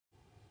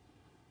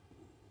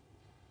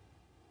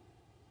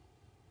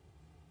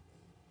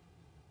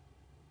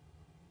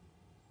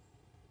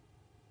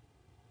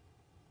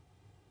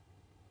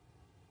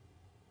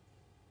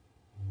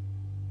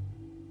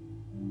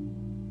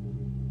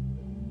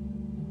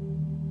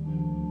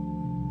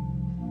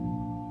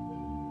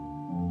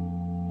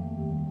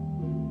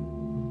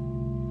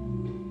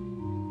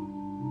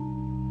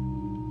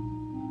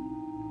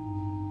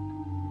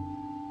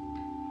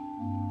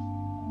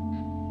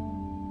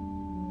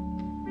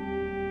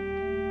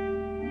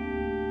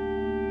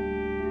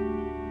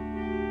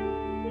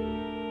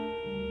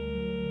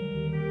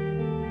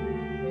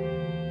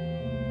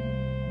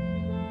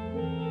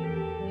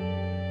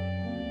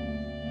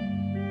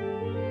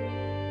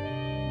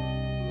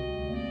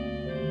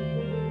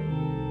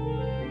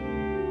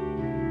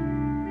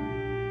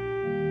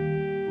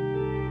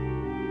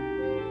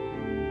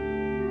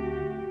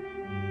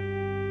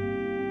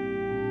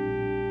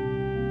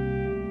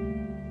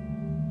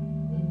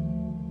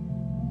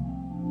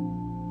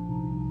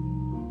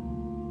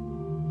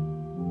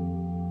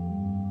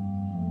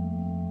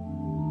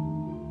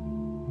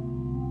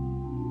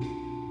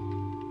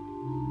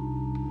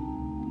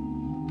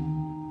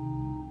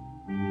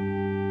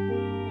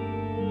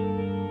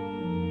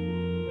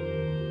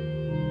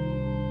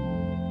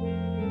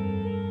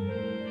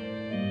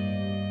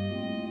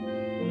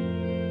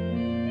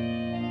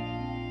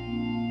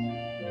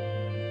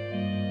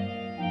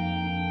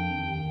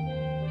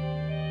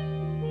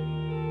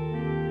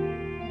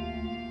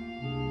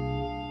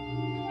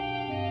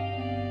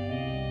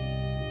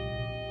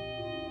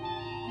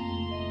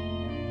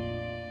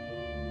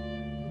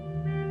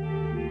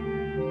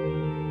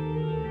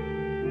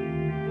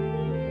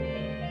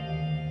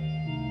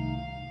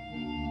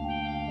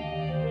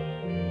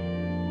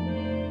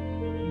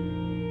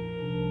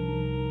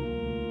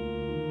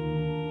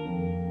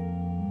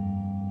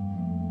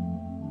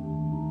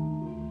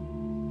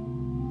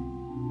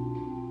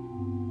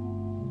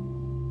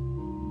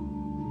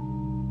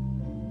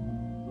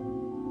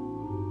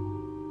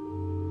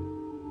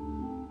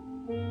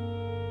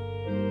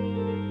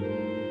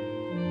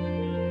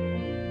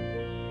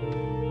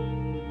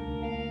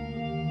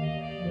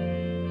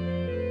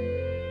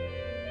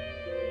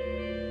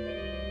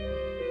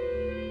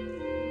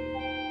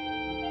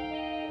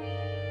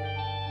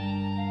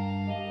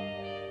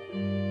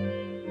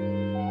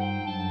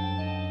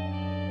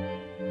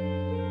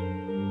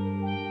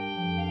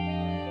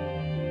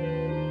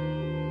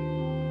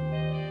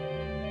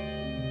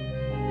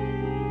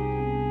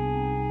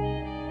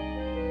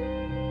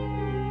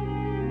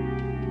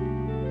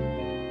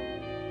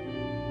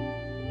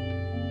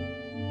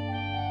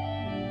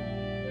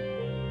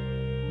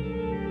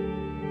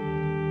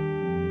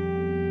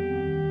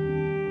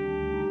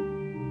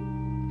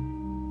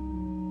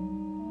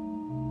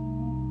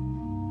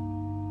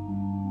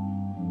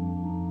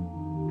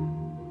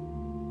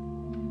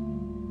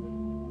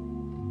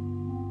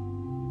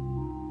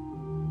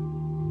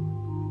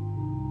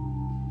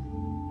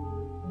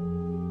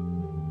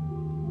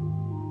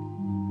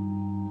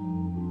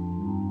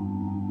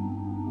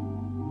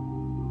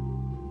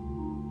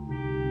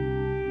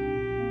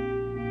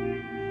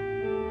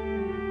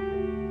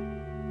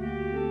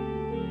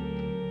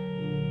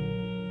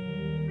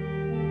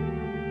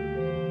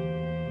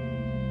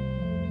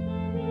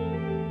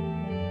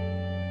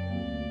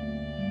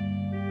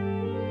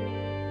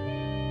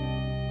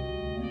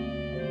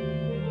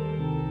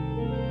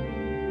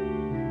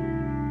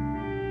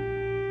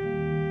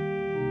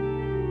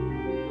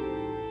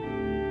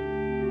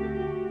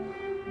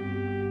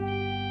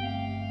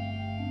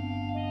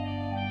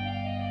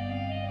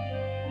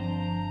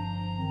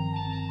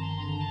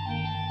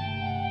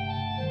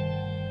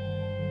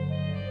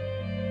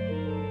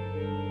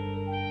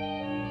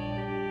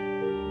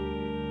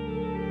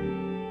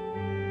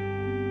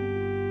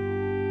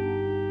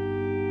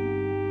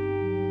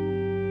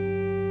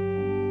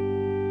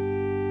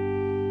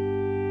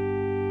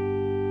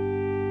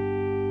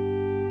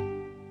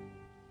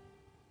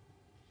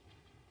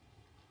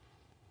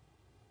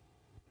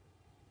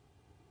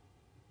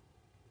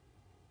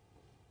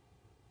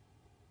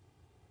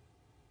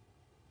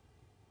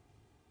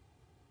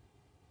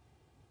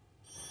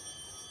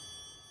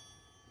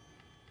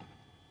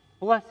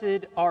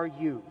Blessed are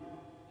you,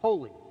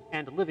 holy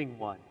and living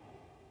one.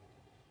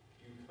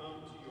 You come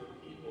to your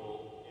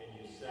people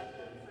and you set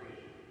them free.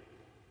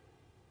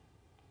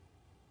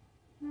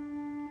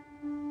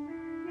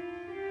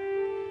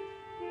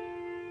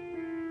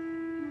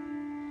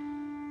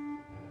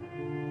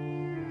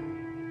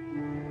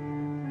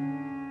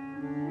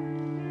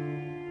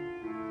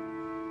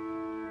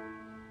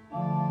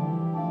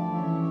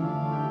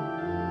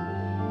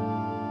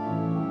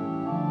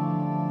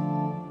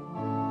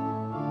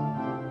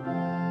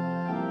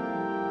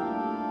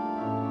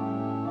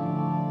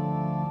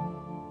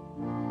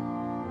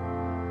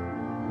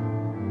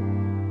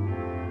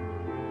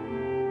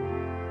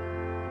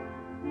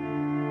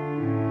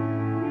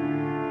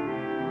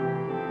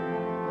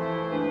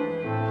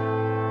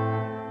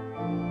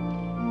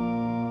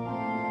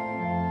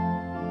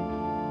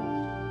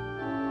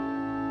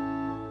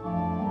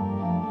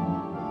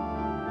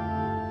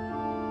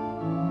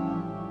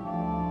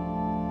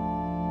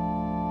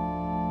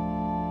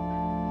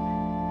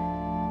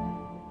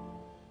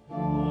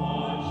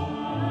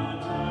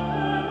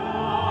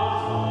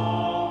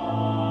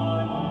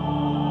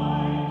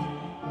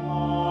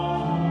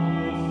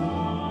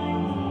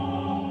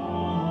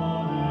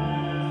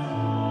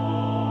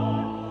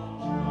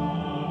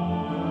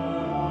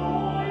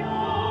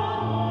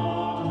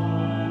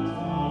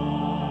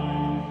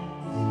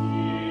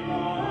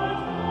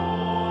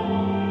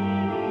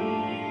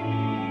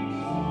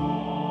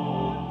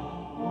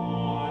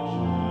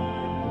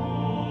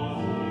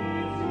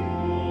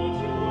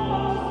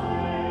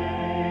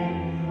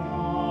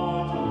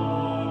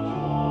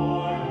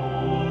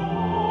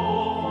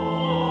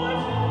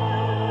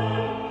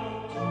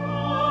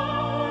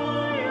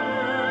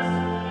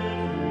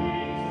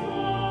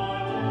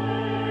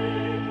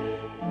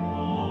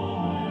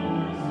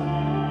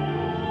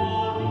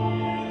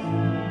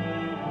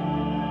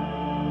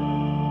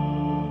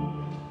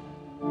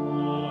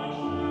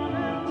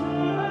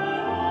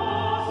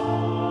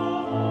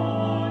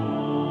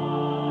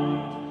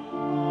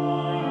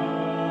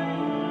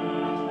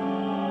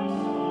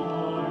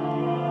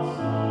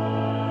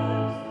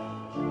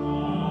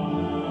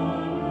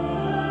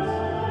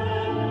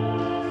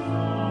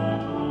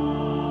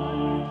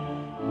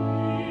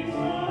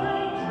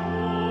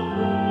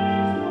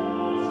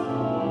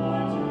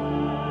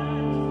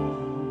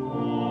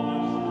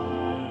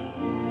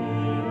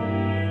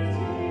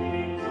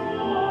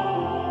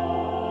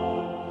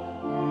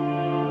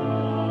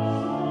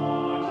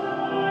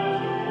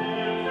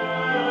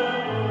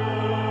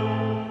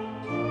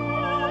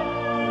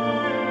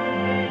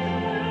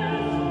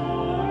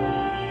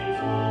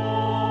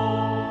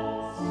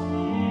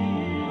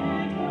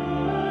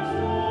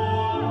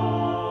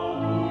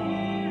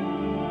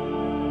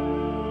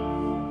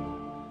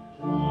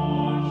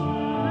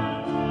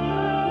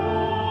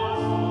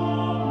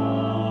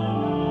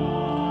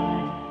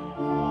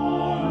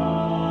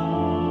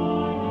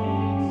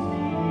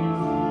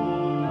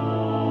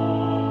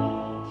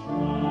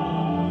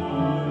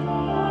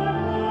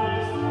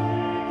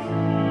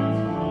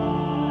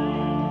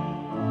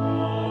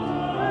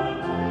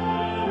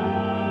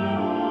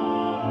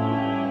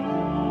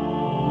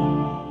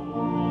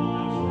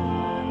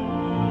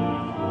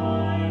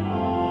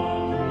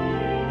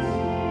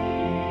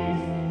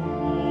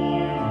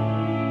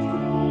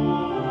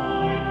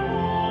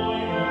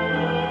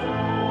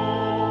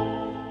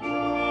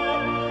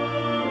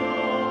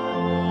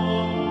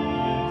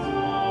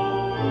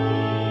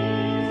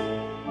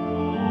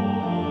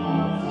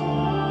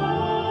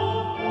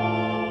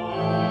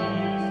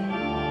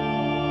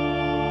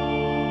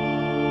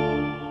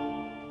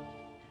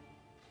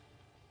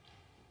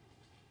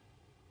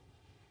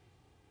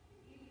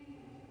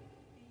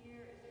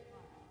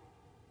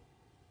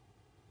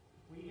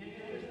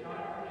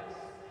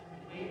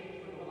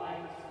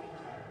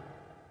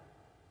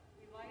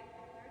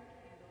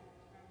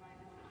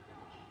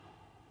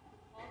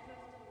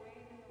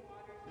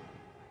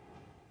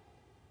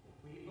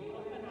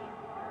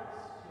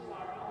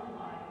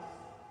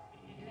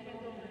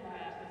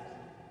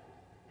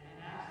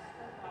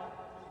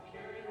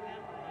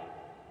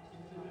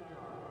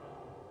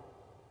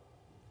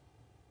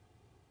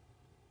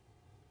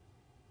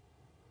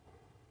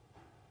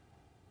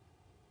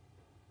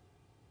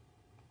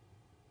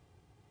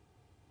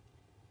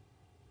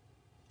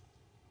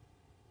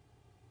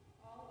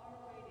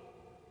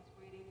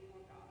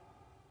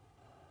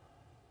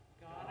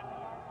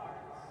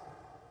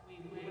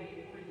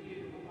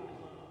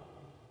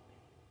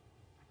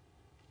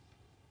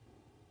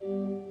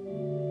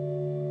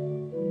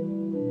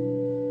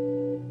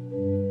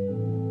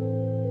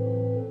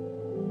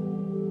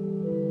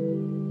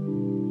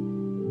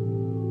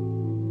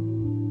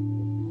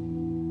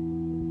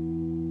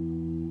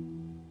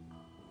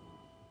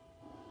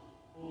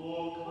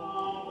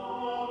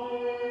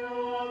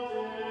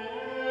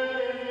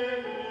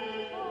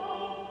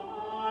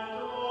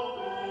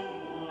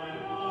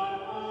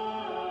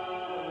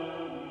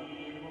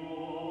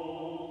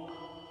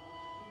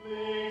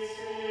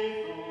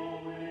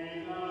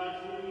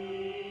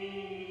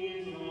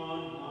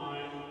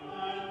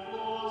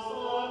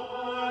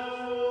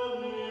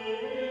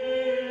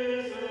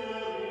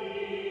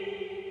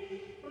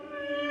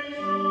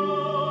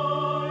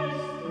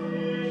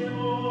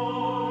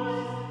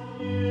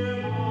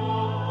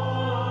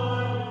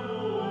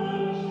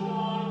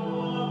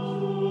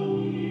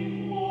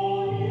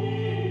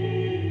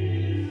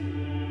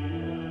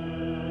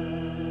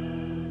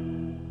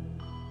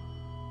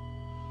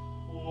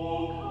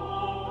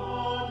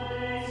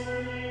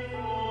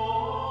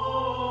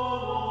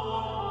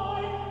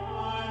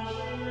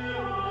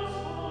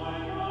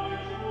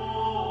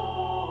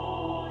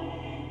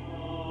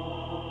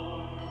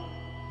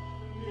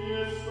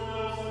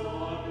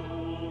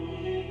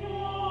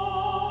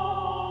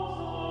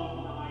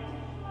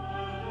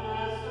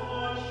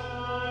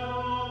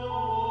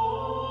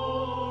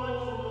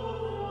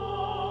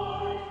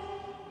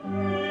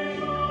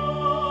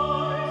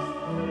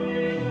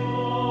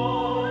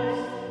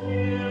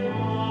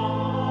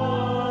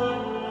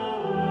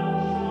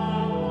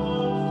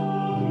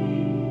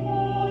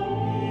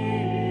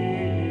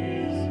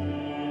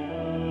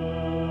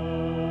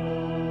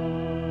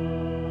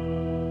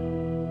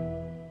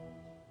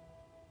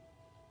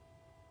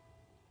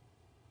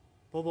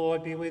 The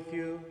Lord be with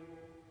you.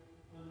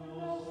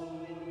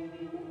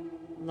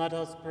 Let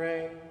us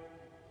pray.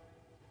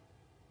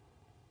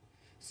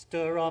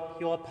 Stir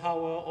up your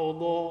power, O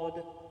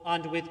Lord,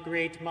 and with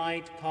great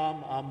might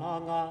come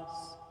among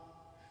us.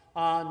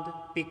 And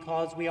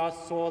because we are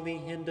sorely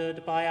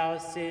hindered by our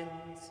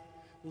sins,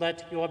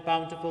 let your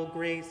bountiful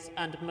grace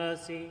and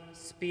mercy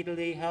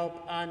speedily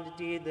help and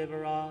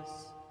deliver us.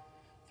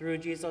 Through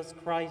Jesus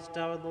Christ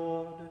our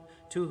Lord,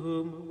 to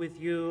whom with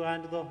you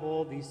and the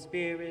Holy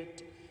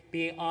Spirit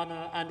be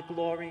honor and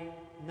glory,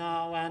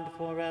 now and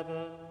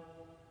forever.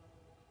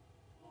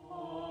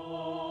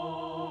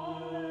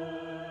 Amen.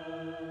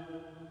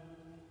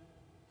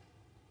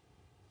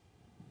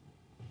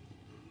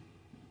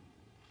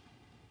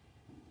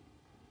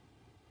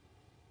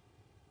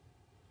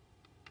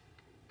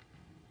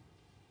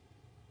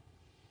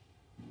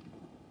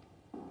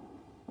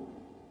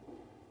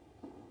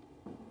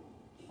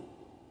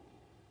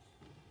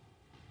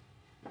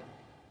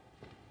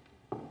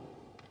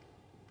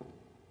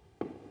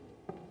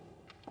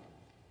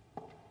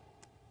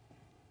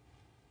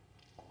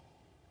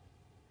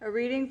 A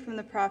reading from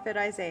the prophet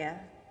Isaiah.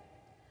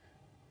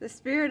 The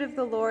Spirit of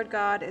the Lord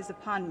God is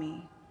upon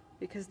me,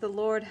 because the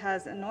Lord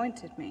has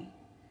anointed me.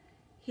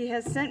 He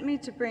has sent me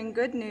to bring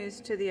good news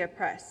to the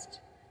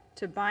oppressed,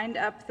 to bind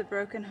up the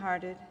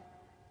brokenhearted,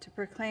 to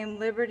proclaim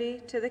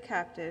liberty to the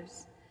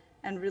captives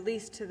and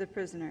release to the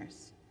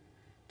prisoners,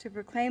 to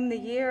proclaim the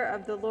year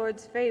of the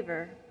Lord's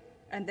favor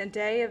and the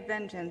day of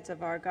vengeance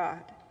of our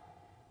God,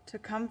 to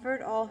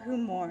comfort all who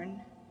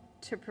mourn,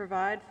 to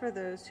provide for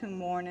those who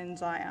mourn in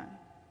Zion,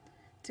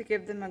 to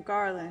give them a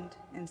garland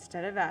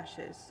instead of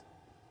ashes,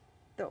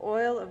 the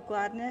oil of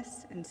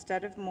gladness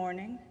instead of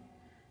mourning,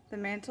 the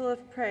mantle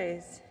of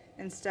praise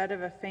instead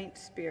of a faint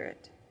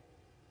spirit.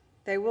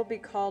 They will be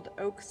called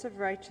oaks of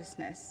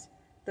righteousness,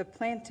 the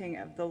planting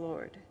of the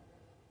Lord,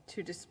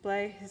 to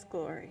display his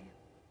glory.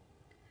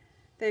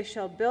 They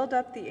shall build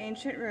up the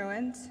ancient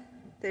ruins,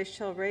 they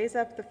shall raise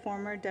up the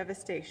former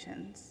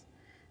devastations.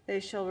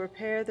 They shall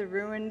repair the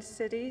ruined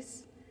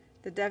cities,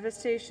 the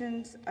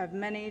devastations of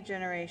many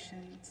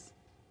generations.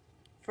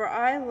 For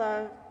I,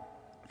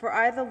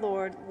 the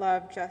Lord,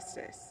 love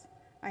justice.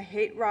 I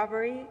hate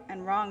robbery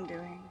and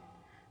wrongdoing.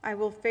 I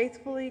will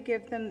faithfully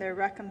give them their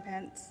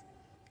recompense,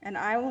 and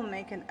I will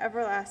make an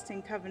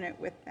everlasting covenant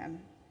with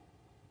them.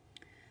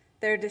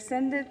 Their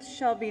descendants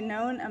shall be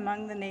known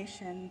among the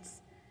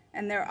nations,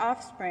 and their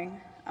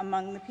offspring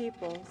among the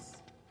peoples.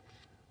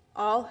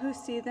 All who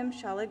see them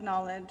shall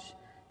acknowledge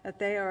that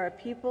they are a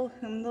people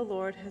whom the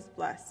Lord has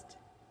blessed.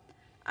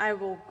 I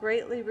will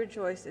greatly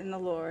rejoice in the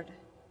Lord.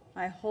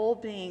 My whole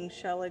being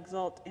shall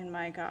exult in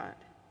my God.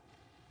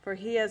 For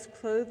he has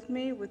clothed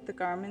me with the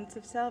garments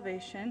of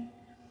salvation.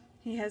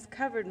 He has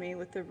covered me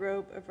with the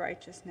robe of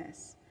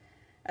righteousness.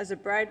 As a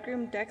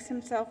bridegroom decks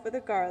himself with a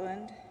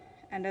garland,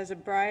 and as a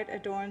bride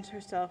adorns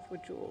herself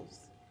with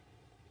jewels.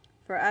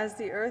 For as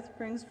the earth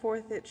brings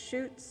forth its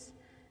shoots,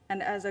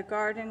 and as a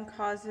garden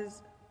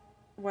causes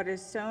what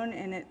is sown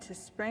in it to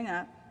spring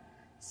up,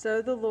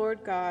 so the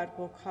Lord God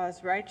will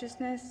cause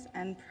righteousness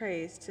and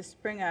praise to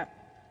spring up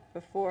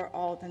before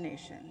all the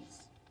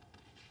nations.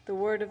 The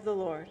word of the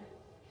Lord.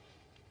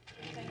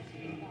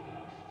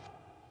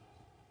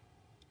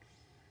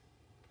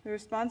 The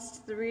response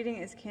to the reading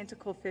is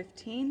Canticle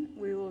 15.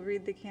 We will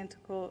read the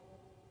canticle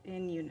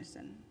in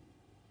unison.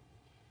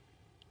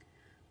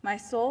 My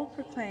soul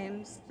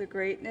proclaims the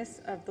greatness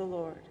of the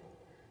Lord.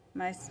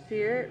 My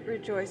spirit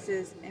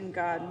rejoices in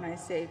God my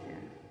Savior,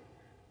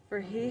 for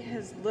he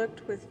has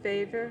looked with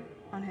favor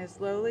on his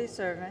lowly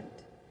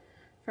servant.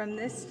 From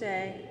this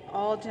day,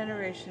 all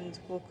generations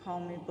will call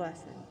me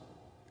blessed.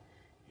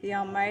 The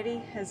Almighty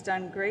has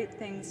done great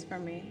things for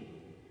me,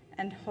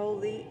 and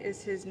holy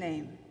is his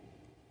name.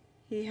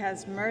 He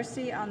has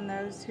mercy on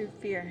those who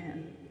fear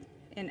him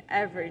in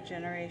every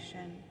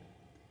generation.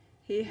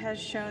 He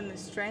has shown the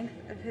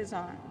strength of his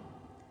arm.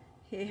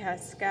 He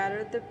has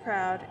scattered the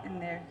proud in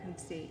their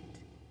conceit.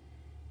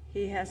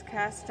 He has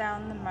cast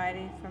down the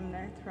mighty from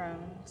their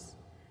thrones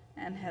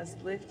and has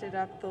lifted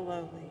up the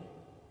lowly.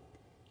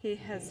 He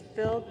has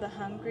filled the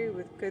hungry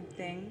with good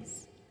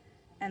things,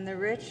 and the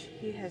rich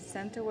he has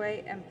sent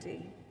away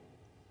empty.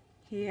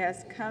 He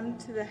has come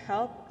to the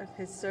help of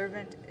his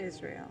servant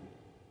Israel.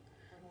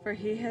 for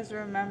he has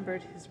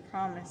remembered his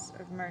promise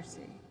of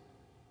mercy,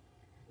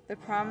 the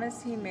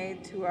promise he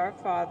made to our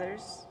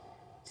fathers,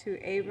 to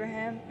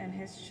Abraham and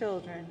his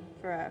children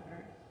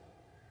forever.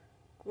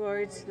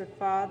 Glory to the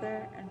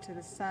Father, and to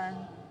the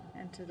Son,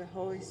 and to the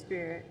Holy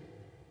Spirit,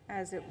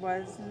 as it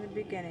was in the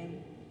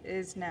beginning,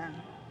 is now,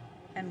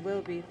 and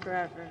will be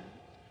forever.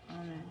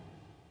 Amen.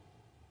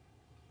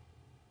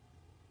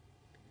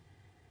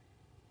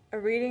 A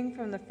reading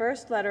from the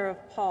first letter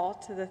of Paul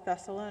to the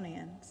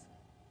Thessalonians.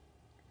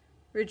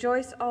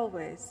 Rejoice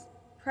always,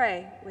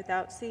 pray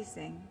without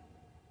ceasing,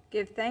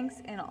 give thanks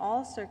in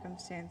all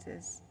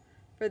circumstances,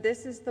 for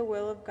this is the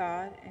will of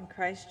God in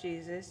Christ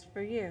Jesus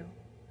for you.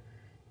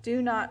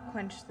 Do not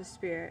quench the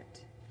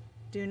Spirit.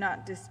 Do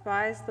not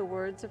despise the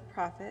words of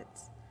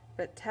prophets,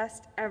 but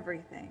test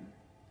everything.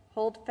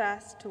 Hold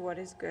fast to what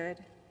is good.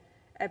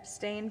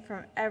 Abstain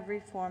from every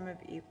form of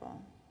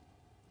evil.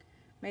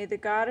 May the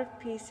God of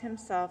peace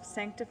himself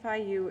sanctify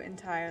you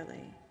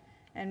entirely,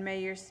 and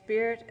may your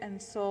spirit and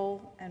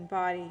soul and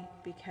body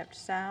be kept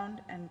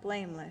sound and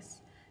blameless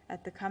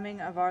at the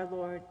coming of our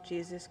Lord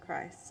Jesus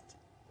Christ.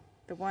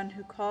 The one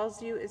who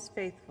calls you is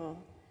faithful,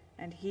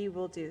 and he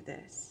will do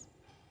this.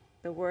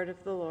 The word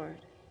of the Lord.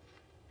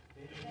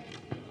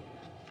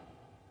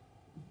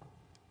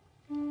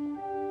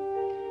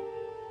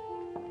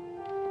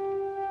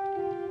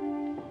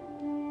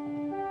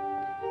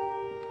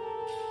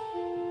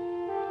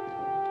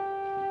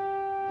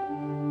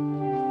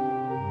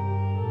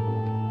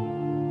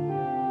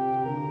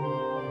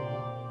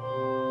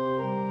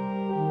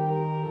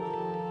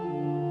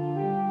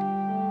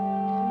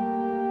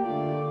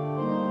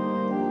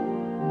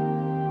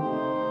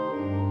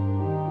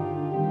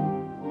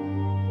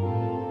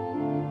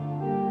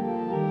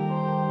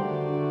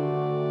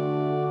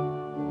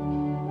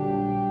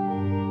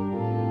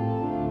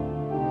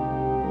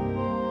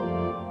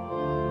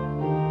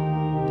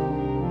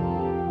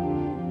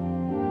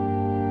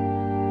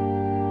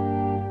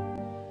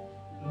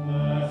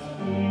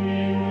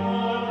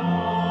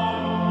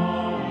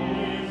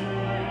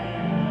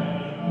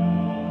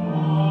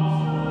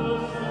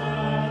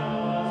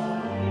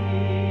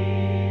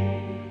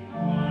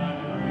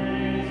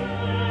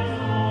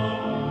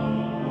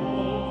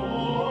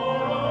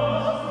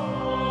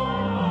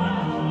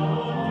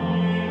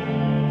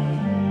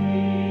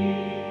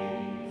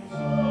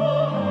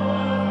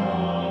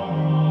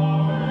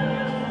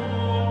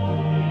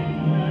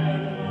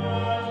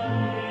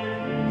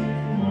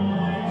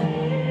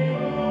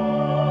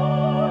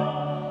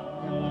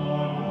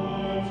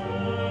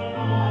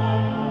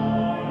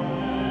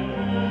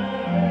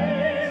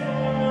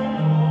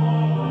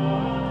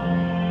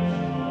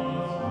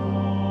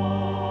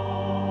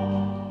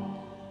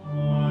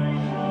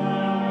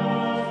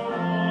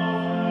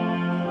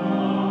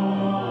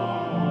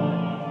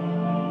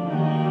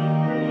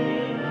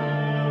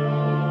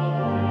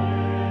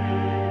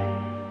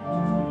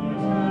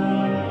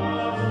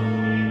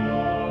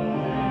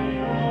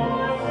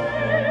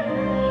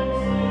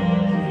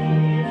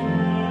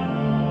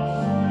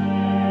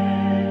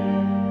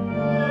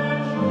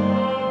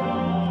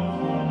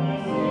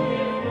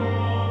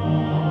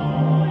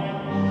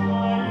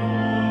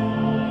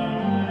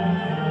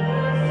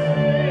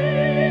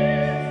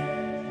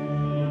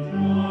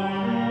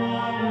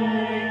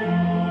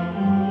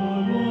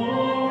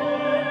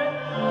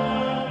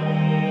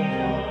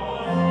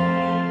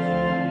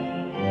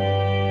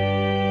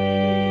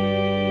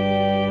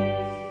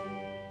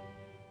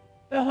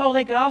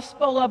 Holy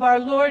Gospel of our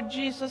Lord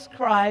Jesus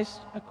Christ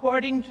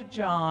according to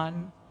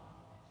John.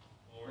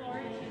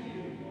 Glory to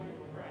you,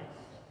 Lord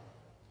Christ.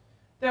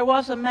 There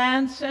was a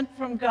man sent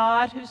from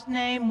God whose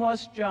name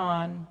was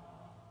John.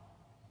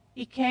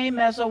 He came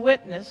as a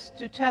witness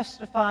to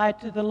testify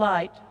to the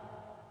light,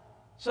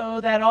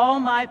 so that all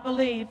might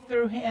believe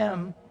through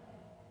him.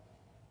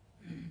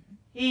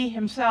 He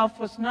himself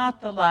was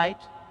not the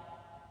light,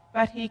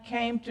 but he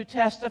came to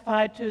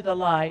testify to the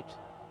light.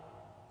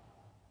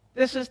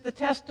 This is the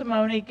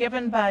testimony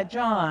given by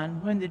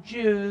John when the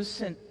Jews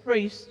sent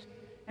priests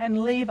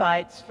and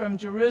Levites from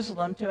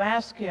Jerusalem to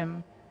ask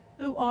him,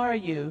 "Who are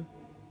you?"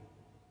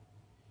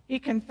 He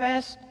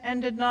confessed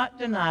and did not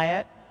deny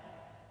it,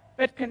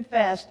 but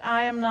confessed,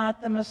 "I am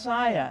not the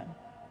Messiah."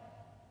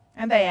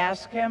 And they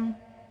asked him,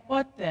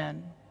 "What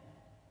then?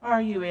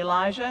 Are you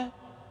Elijah?"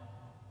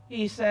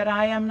 He said,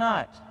 "I am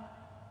not."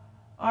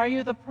 "Are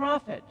you the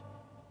prophet?"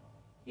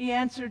 He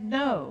answered,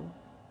 "No."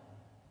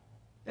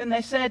 Then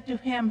they said to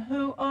him,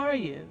 "Who are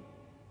you?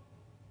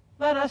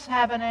 Let us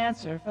have an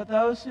answer for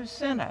those who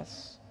sent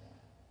us.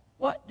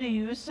 What do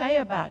you say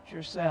about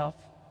yourself?"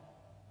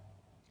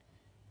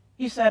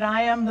 He said,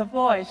 "I am the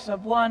voice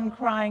of one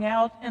crying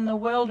out in the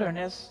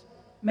wilderness,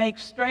 'Make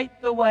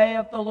straight the way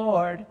of the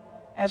Lord,'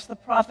 as the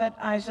prophet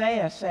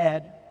Isaiah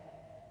said."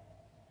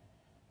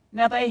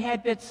 Now they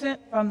had been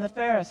sent from the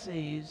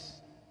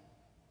Pharisees.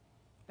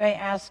 They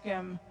asked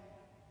him,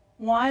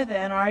 "Why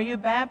then are you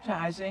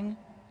baptizing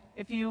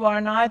if you are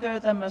neither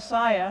the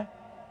Messiah,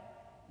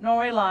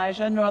 nor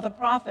Elijah, nor the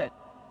prophet?"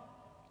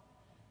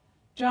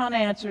 John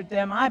answered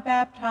them, "I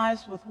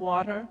baptize with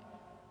water,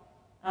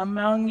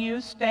 Among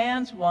you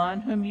stands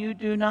one whom you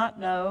do not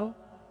know,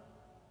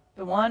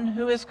 the one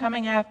who is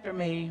coming after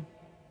me.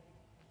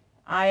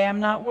 I am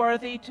not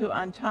worthy to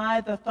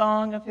untie the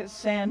thong of his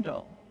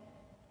sandal."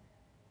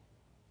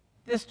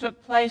 This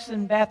took place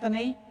in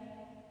Bethany,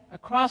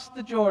 across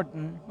the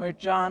Jordan, where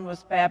John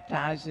was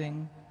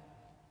baptizing.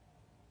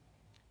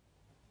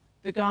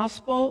 The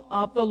Gospel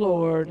of the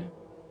Lord.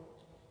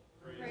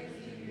 Praise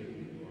to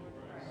you, Lord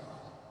Christ.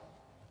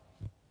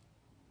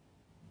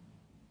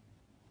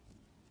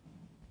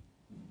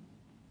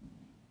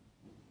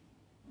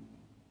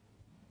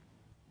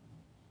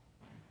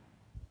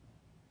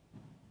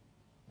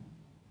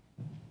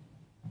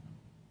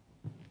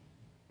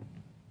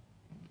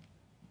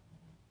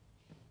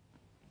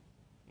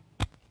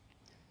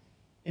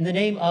 In the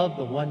name of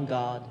the one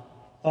God,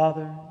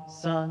 Father,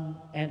 Son,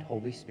 and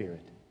Holy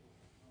Spirit.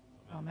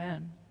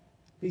 Amen.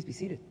 Please be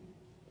seated.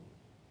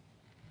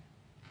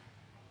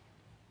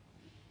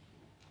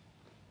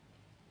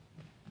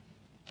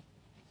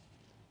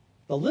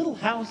 The little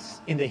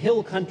house in the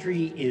hill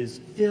country is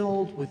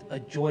filled with a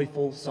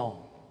joyful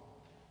song.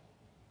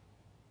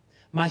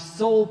 My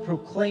soul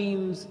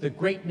proclaims the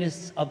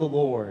greatness of the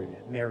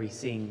Lord, Mary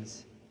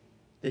sings,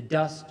 the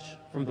dust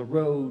from the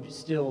road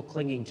still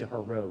clinging to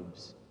her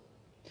robes.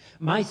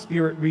 My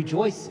spirit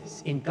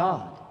rejoices in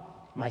God,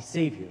 my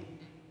Savior,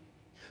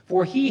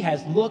 for he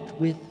has looked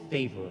with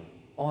favor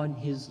on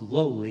his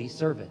lowly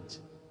servant.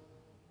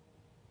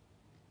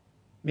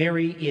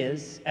 Mary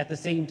is, at the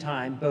same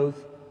time,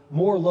 both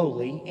more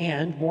lowly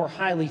and more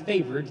highly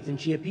favored than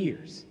she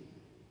appears.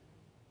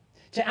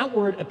 To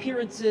outward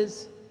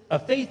appearances, a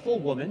faithful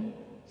woman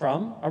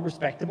from a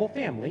respectable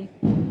family,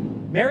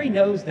 Mary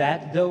knows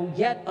that, though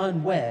yet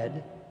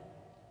unwed,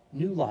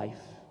 new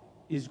life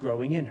is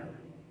growing in her.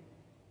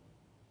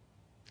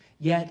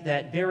 Yet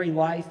that very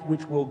life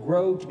which will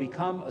grow to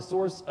become a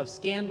source of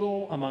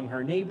scandal among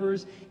her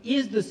neighbors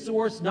is the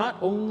source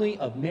not only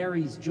of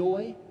Mary's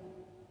joy,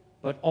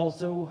 but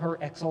also her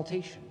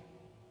exaltation.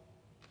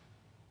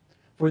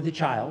 For the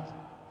child,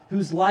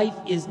 whose life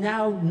is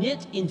now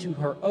knit into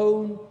her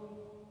own,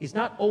 is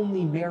not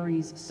only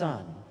Mary's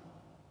son,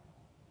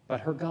 but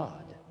her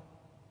God.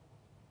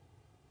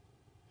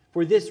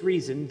 For this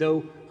reason,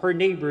 though her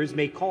neighbors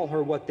may call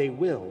her what they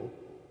will,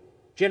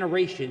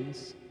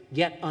 generations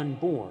yet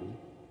unborn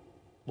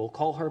will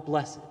call her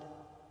blessed.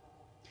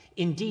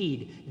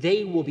 Indeed,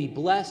 they will be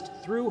blessed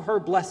through her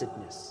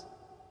blessedness.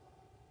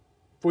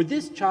 For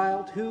this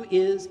child, who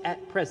is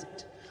at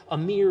present a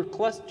mere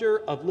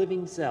cluster of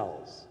living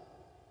cells,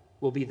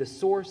 will be the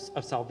source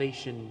of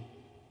salvation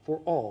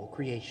for all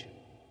creation.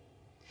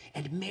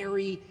 And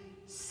Mary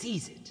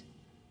sees it.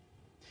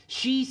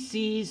 She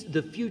sees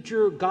the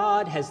future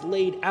God has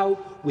laid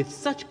out with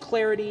such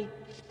clarity,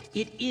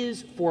 it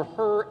is for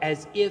her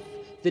as if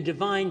the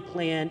divine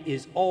plan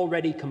is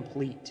already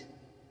complete.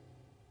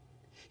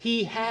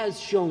 He has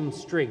shown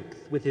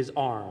strength with his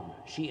arm,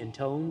 she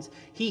intones.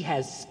 He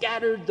has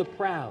scattered the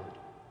proud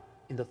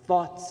in the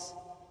thoughts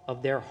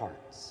of their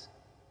hearts.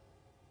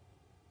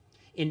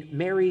 In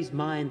Mary's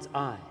mind's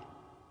eye,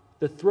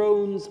 the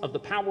thrones of the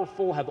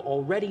powerful have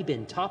already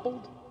been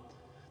toppled.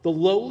 The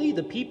lowly,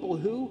 the people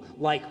who,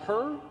 like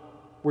her,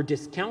 were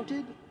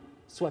discounted,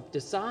 swept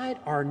aside,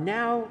 are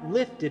now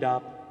lifted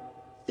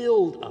up,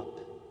 filled up,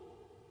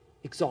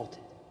 exalted.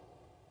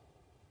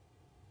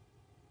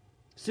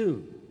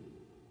 Soon,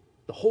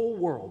 the whole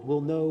world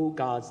will know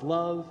God's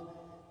love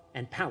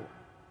and power.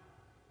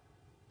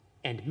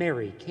 And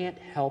Mary can't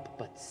help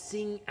but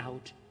sing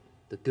out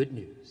the good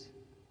news.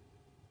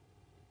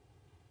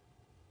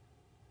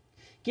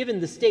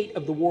 Given the state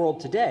of the world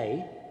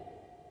today,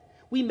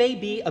 we may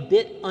be a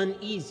bit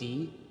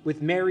uneasy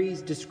with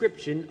Mary's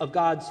description of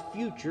God's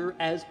future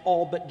as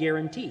all but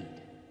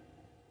guaranteed.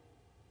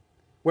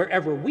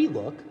 Wherever we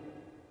look,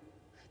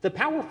 the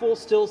powerful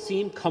still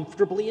seem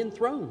comfortably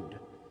enthroned,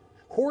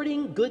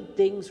 hoarding good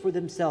things for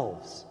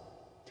themselves,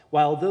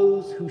 while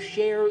those who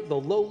share the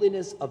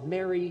lowliness of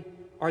Mary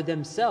are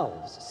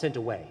themselves sent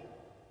away,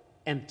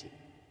 empty.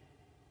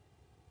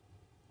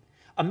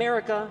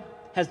 America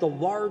has the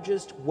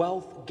largest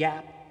wealth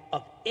gap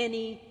of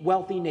any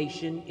wealthy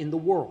nation in the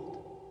world,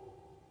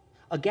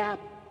 a gap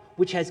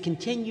which has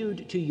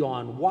continued to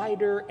yawn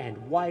wider and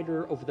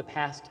wider over the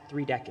past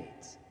 3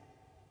 decades.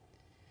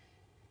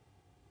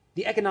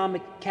 The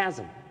economic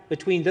chasm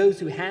between those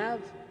who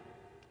have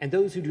and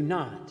those who do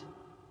not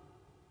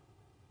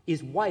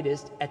is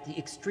widest at the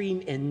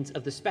extreme ends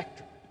of the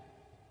spectrum.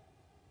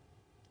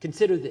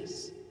 Consider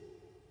this.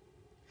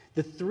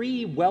 The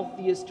 3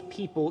 wealthiest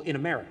people in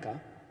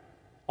America,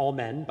 all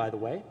men, by the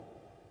way,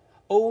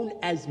 own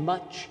as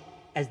much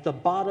as the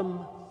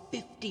bottom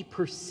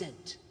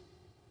 50%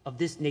 of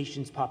this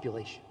nation's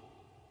population.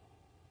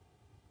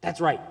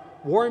 That's right.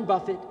 Warren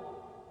Buffett,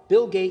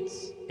 Bill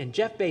Gates, and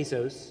Jeff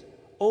Bezos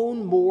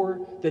own more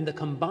than the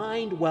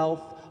combined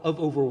wealth of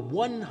over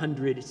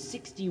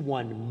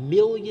 161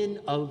 million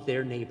of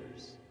their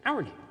neighbors,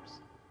 our neighbors.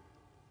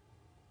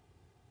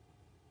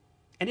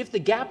 And if the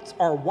gaps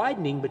are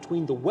widening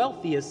between the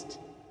wealthiest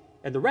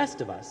and the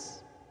rest of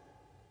us,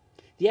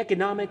 the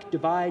economic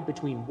divide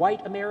between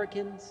white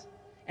Americans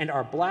and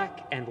our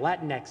Black and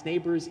Latinx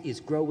neighbors is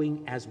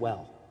growing as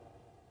well.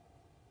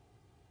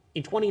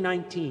 In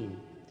 2019,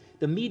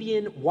 the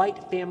median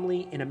white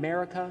family in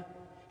America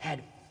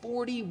had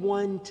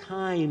 41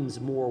 times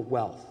more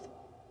wealth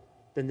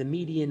than the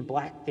median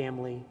Black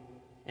family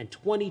and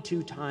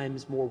 22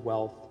 times more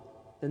wealth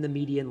than the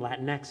median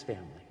Latinx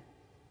family.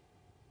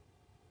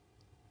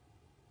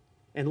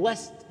 And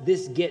lest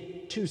this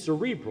get too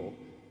cerebral,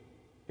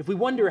 if we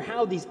wonder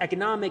how these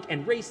economic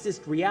and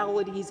racist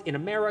realities in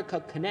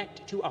America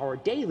connect to our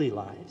daily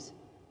lives,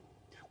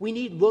 we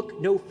need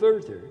look no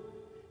further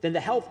than the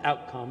health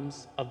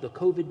outcomes of the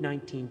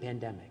COVID-19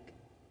 pandemic.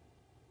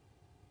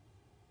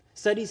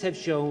 Studies have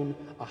shown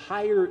a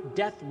higher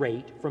death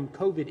rate from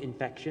COVID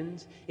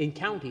infections in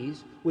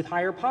counties with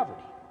higher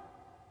poverty.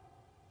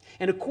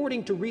 And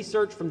according to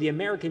research from the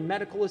American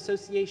Medical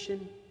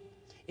Association,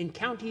 in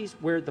counties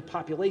where the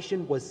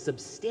population was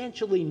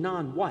substantially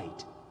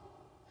non-white,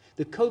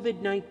 the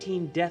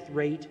COVID-19 death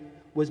rate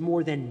was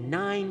more than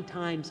 9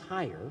 times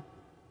higher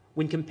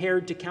when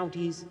compared to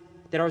counties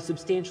that are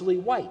substantially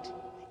white,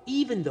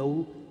 even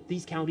though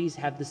these counties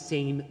have the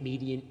same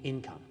median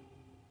income.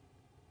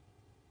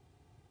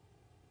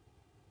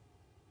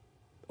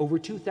 Over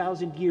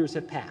 2,000 years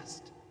have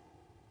passed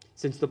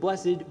since the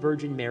Blessed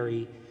Virgin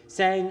Mary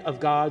sang of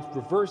God's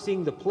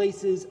reversing the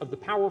places of the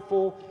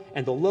powerful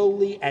and the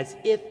lowly as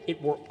if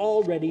it were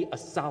already a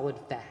solid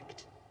fact.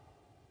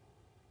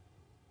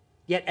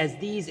 Yet, as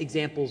these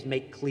examples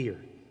make clear,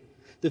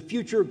 the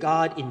future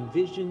God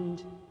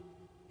envisioned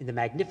in the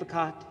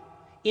Magnificat,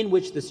 in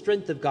which the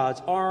strength of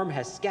God's arm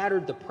has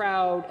scattered the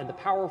proud and the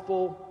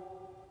powerful,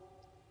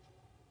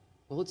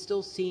 well, it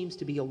still seems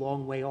to be a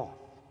long way off.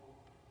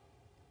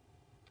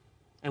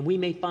 And we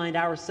may find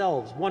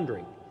ourselves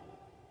wondering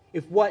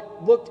if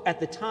what looked at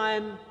the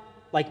time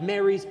like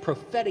Mary's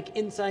prophetic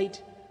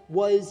insight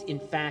was, in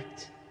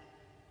fact,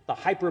 the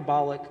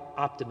hyperbolic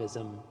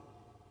optimism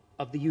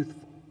of the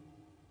youthful,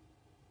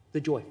 the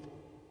joyful.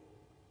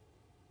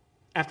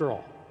 After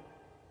all,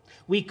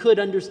 we could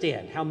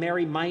understand how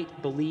Mary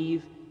might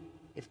believe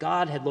if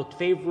God had looked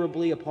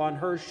favorably upon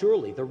her,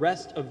 surely the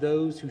rest of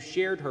those who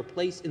shared her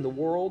place in the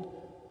world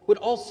would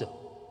also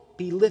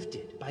be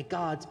lifted by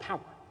God's power,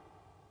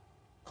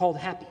 called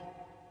happy,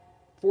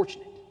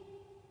 fortunate,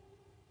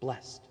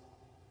 blessed.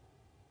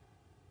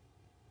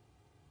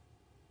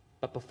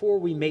 But before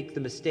we make the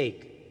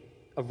mistake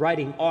of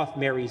writing off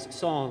Mary's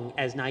song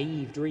as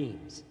naive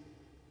dreams,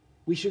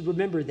 we should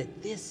remember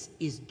that this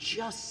is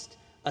just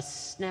a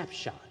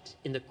snapshot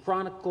in the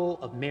chronicle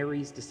of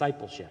Mary's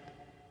discipleship.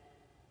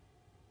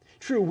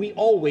 True, we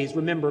always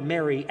remember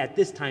Mary at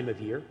this time of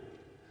year,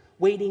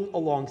 waiting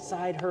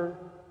alongside her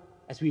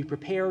as we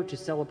prepare to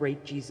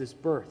celebrate Jesus'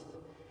 birth.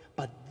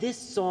 But this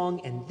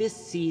song and this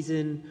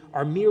season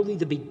are merely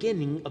the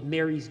beginning of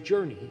Mary's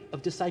journey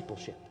of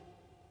discipleship.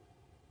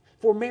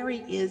 For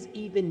Mary is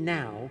even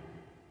now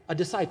a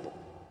disciple,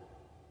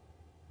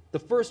 the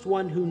first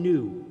one who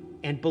knew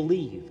and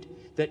believed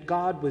that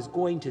God was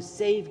going to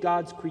save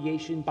God's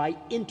creation by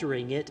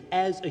entering it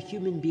as a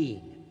human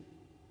being,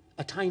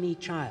 a tiny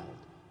child,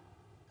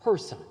 her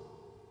son,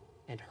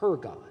 and her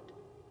God,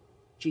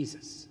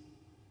 Jesus.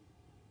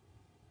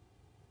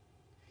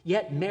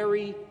 Yet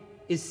Mary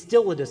is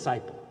still a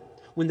disciple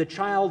when the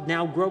child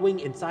now growing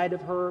inside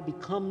of her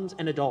becomes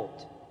an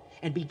adult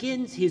and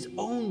begins his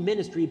own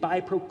ministry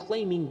by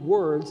proclaiming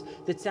words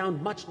that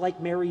sound much like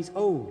Mary's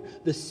own.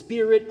 The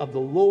Spirit of the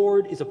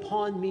Lord is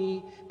upon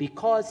me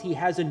because he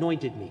has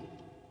anointed me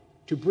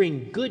to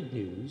bring good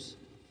news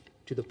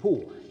to the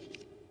poor.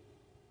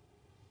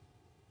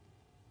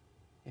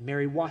 And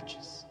Mary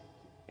watches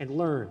and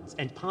learns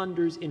and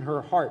ponders in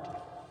her heart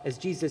as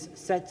Jesus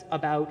sets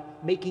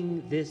about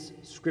making this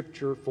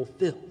scripture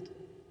fulfilled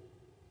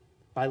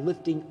by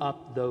lifting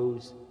up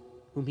those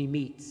whom he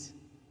meets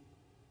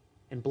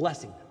and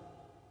blessing them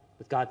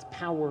with God's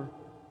power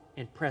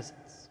and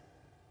presence.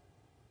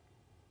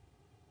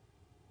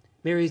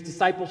 Mary's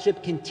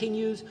discipleship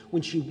continues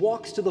when she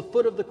walks to the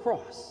foot of the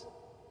cross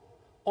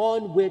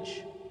on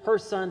which her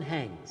son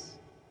hangs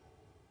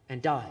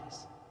and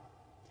dies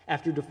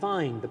after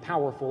defying the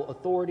powerful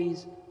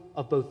authorities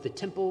of both the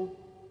temple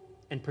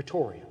and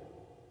praetorium.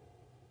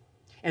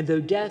 And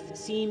though death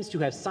seems to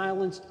have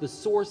silenced the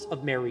source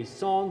of Mary's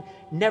song,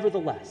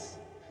 nevertheless,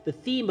 the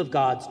theme of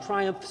God's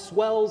triumph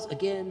swells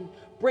again,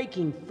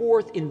 breaking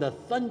forth in the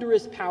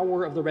thunderous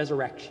power of the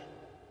resurrection,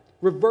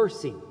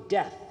 reversing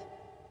death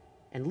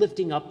and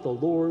lifting up the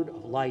Lord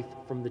of life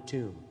from the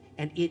tomb.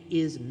 And it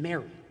is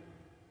Mary.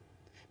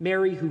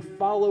 Mary who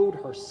followed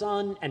her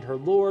son and her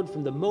Lord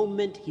from the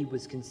moment he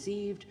was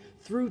conceived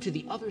through to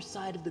the other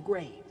side of the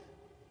grave.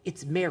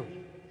 It's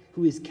Mary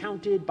who is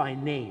counted by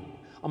name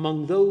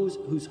among those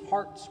whose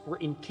hearts were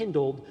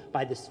enkindled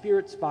by the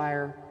Spirit's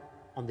fire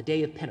on the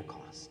day of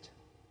Pentecost.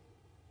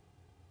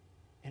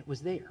 And it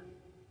was there,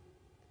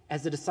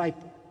 as a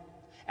disciple,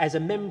 as a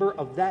member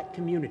of that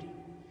community,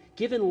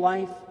 given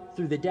life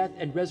through the death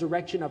and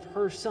resurrection of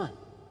her son,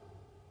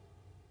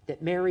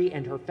 that Mary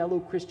and her fellow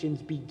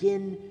Christians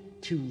begin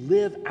to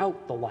live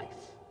out the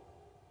life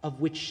of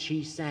which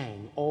she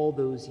sang all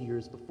those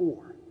years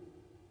before.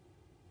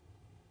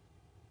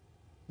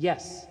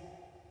 Yes,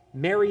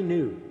 Mary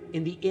knew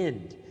in the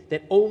end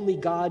that only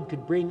God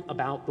could bring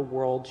about the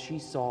world she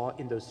saw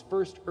in those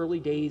first early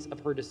days of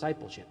her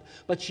discipleship.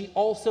 But she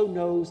also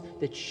knows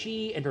that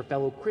she and her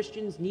fellow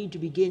Christians need to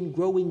begin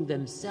growing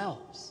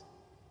themselves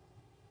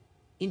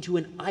into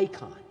an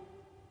icon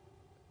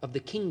of the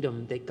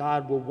kingdom that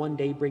God will one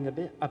day bring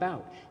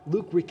about.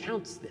 Luke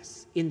recounts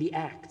this in the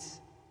Acts.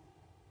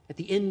 At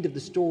the end of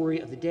the story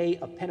of the day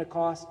of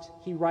Pentecost,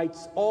 he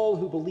writes, "All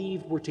who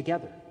believed were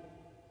together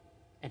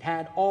and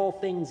had all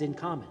things in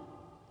common.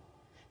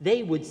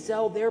 They would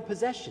sell their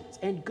possessions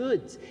and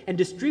goods and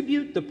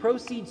distribute the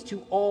proceeds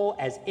to all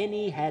as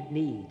any had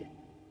need.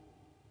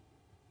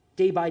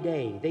 Day by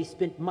day, they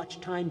spent much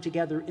time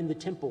together in the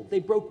temple.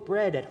 They broke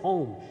bread at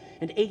home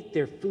and ate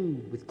their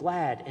food with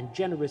glad and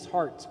generous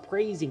hearts,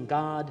 praising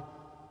God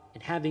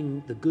and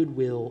having the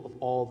goodwill of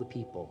all the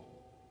people.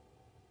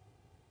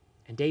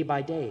 And day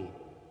by day,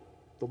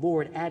 the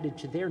Lord added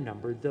to their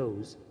number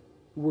those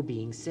who were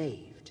being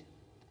saved."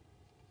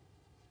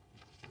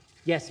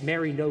 Yes,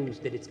 Mary knows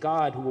that it's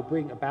God who will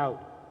bring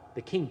about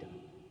the kingdom,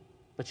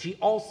 but she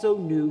also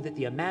knew that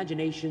the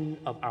imagination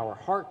of our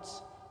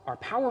hearts are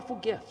powerful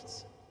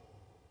gifts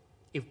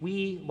if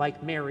we,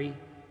 like Mary,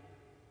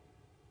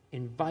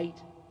 invite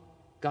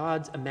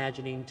God's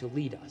imagining to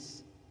lead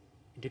us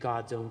into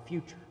God's own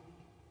future.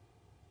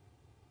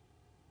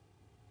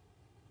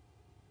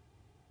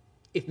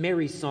 If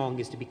Mary's song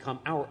is to become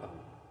our own,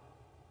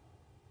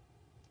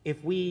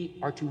 if we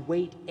are to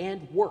wait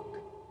and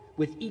work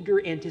with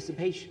eager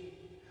anticipation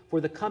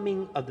for the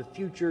coming of the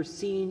future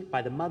seen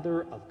by the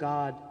Mother of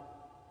God,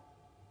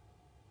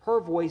 her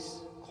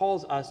voice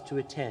calls us to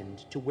attend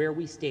to where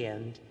we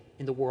stand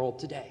in the world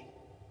today.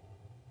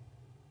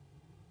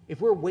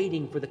 If we're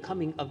waiting for the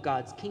coming of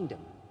God's kingdom,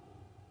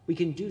 we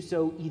can do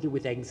so either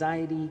with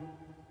anxiety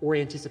or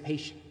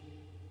anticipation.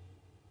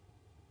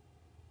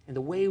 And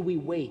the way we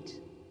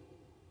wait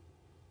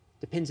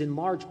depends in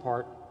large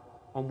part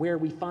on where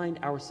we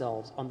find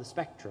ourselves on the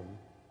spectrum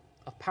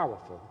of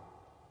powerful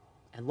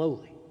and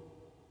lowly.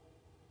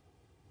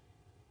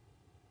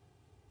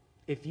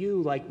 If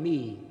you, like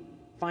me,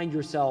 find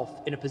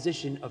yourself in a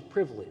position of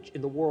privilege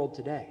in the world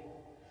today,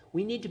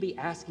 we need to be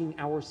asking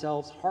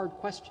ourselves hard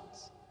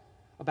questions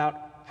about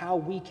how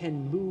we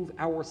can move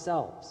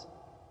ourselves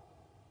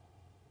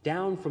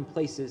down from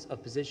places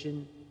of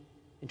position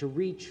and to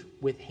reach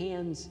with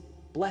hands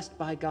blessed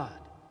by God,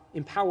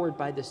 empowered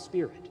by the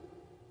Spirit,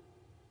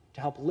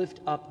 to help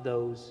lift up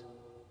those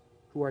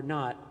who are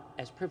not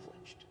as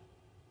privileged.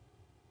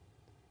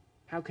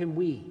 How can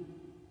we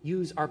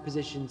use our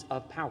positions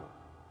of power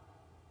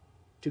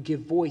to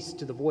give voice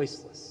to the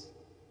voiceless,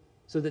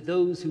 so that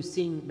those who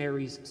sing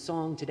Mary's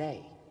song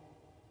today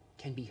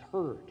can be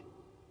heard,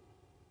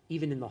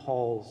 even in the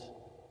halls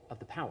of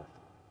the powerful?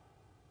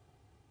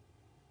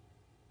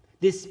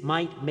 This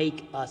might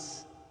make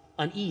us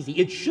uneasy.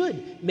 It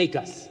should make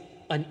us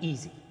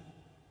uneasy.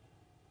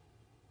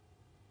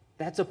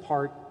 That's a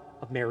part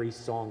of Mary's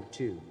song,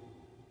 too.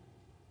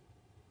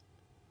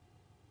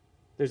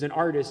 There's an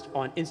artist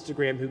on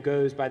Instagram who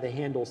goes by the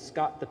handle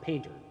Scott the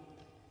Painter,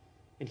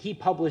 and he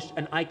published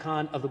an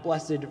icon of the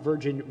Blessed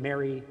Virgin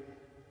Mary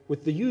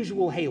with the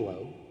usual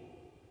halo,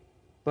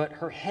 but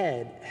her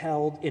head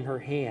held in her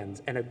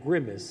hands and a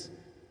grimace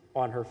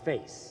on her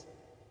face.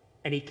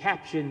 And he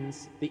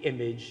captions the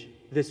image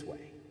this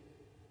way: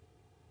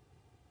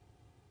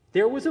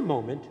 "There was a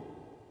moment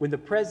when the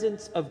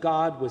presence of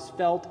God was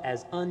felt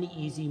as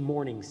uneasy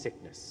morning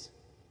sickness.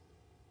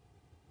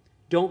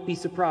 Don't be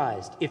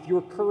surprised if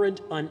your current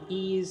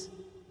unease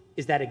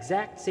is that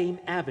exact same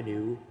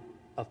avenue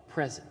of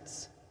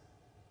presence.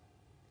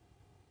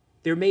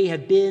 There may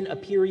have been a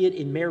period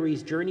in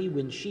Mary's journey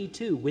when she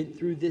too went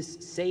through this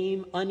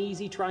same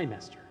uneasy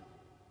trimester.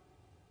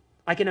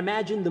 I can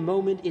imagine the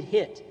moment it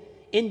hit,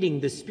 ending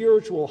the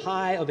spiritual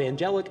high of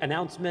angelic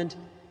announcement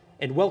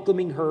and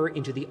welcoming her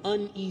into the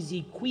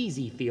uneasy,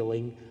 queasy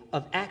feeling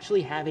of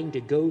actually having to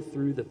go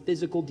through the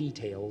physical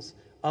details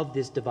of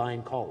this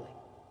divine calling.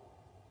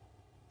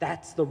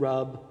 That's the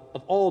rub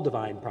of all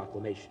divine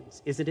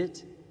proclamations, isn't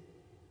it?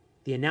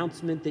 The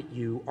announcement that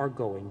you are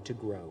going to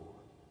grow."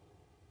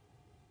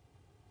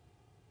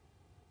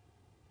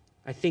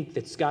 I think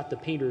that Scott the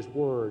Painter's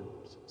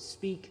words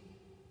speak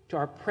to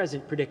our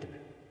present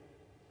predicament.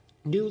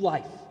 New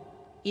life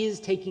is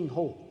taking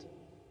hold.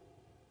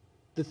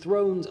 The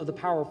thrones of the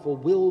powerful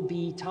will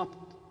be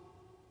toppled,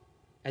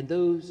 and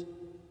those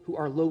who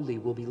are lowly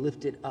will be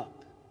lifted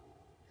up.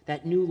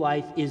 That new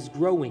life is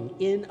growing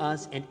in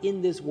us and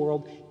in this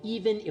world,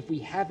 even if we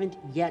haven't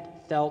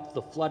yet felt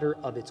the flutter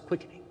of its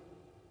quickening.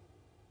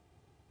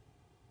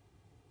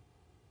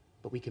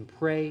 But we can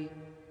pray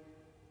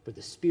for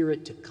the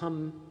Spirit to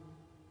come,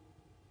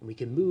 and we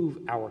can move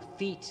our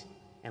feet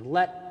and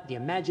let the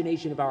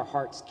imagination of our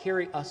hearts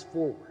carry us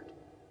forward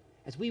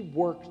as we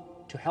work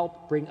to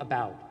help bring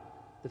about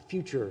the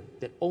future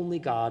that only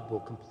God will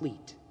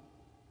complete.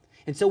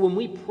 And so when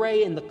we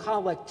pray in the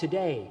collect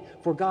today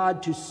for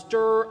God to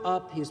stir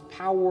up his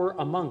power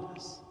among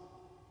us,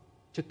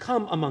 to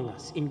come among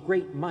us in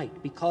great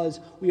might because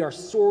we are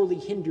sorely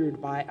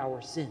hindered by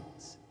our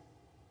sins,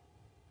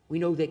 we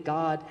know that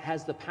God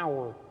has the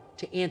power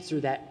to answer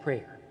that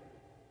prayer.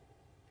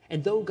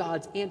 And though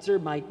God's answer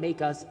might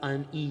make us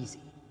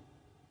uneasy,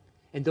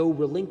 and though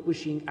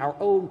relinquishing our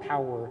own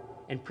power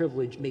and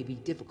privilege may be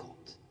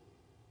difficult,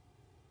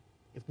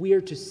 if we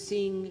are to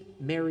sing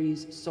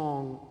Mary's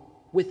song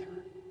with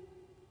her,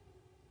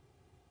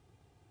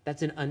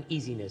 that's an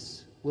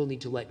uneasiness we'll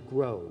need to let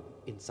grow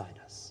inside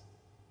us.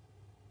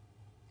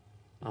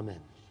 Amen.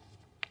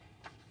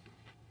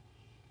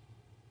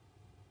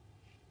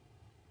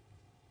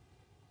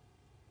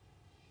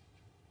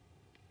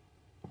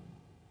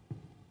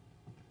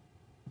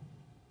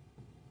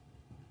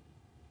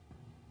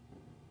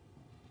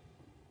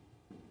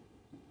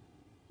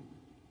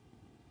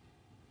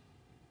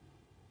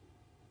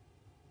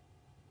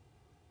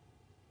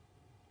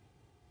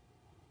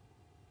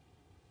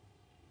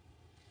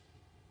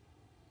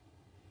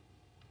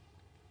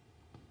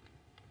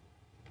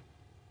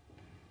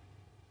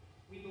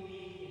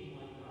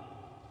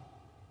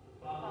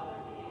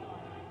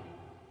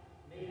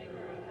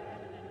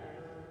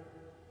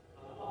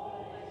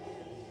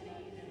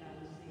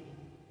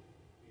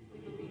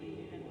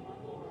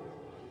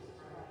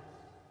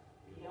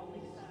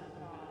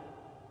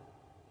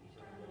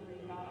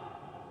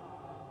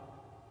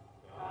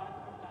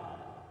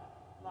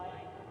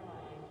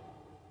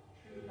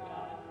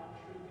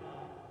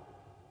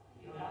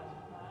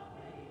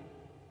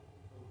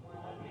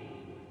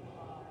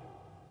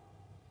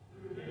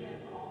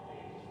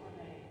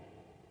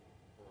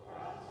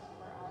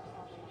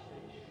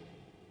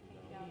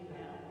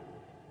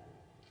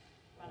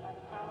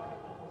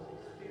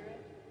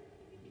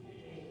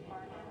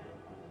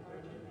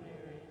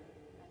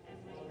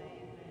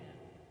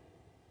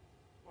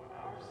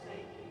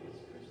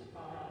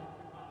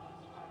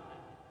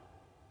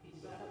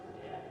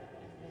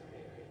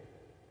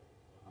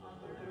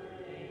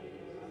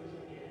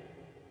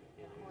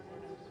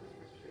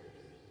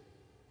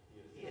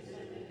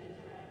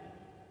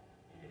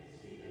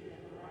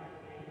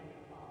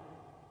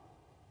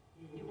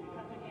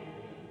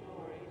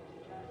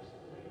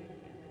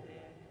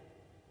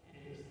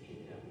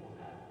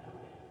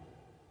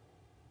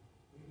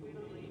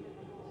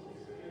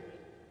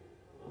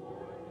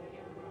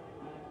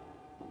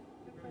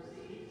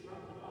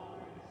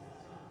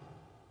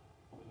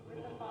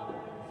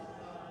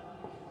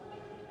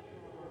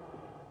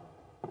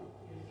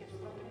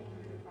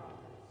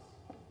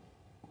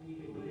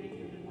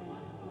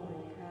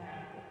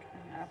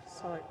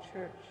 Apostolic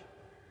Church.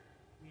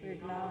 We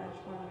acknowledge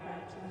one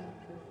baptism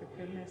for the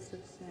forgiveness of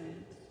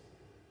sins.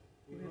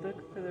 We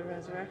look for the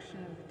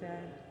resurrection of the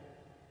dead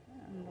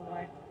and the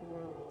life of the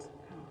world to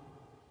come.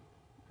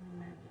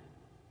 Amen.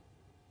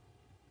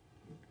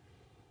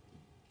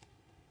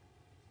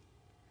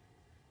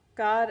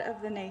 God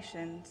of the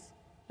nations,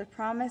 the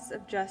promise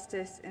of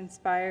justice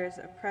inspires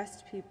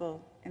oppressed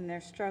people in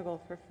their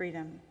struggle for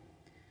freedom.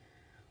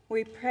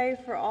 We pray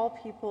for all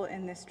people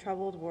in this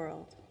troubled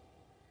world.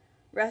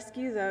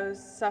 Rescue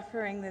those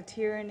suffering the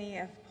tyranny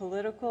of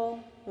political,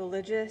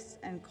 religious,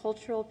 and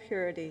cultural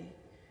purity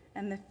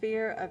and the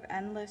fear of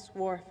endless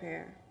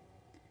warfare.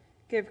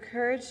 Give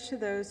courage to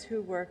those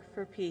who work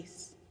for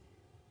peace.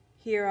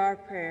 Hear our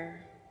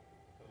prayer.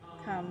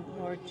 Come,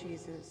 Lord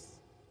Jesus.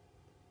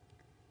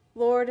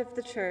 Lord of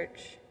the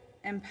Church,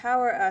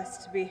 empower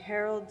us to be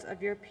heralds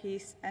of your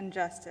peace and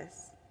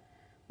justice.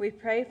 We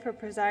pray for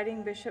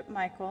Presiding Bishop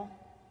Michael,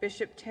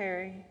 Bishop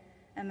Terry,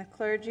 and the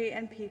clergy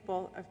and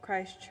people of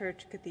Christ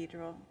Church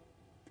Cathedral.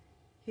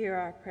 Hear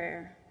our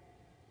prayer.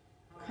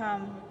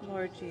 Come,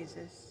 Lord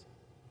Jesus.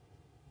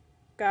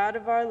 God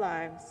of our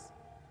lives,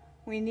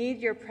 we need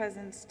your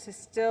presence to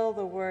still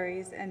the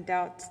worries and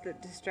doubts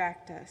that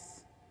distract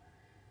us.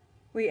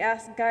 We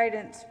ask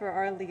guidance for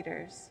our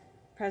leaders,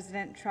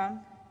 President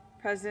Trump,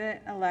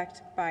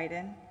 President-elect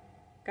Biden,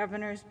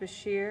 Governors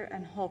Beshear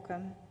and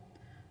Holcomb,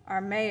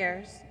 our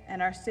mayors,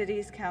 and our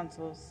city's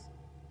councils.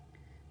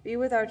 Be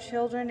with our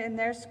children in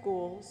their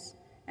schools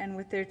and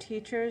with their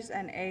teachers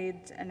and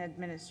aides and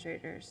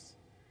administrators.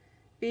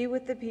 Be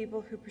with the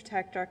people who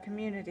protect our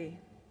community,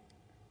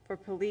 for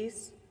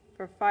police,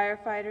 for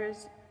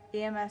firefighters,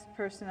 EMS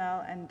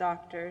personnel and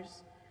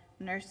doctors,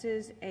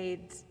 nurses,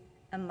 aides,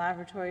 and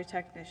laboratory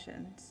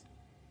technicians.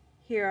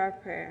 Hear our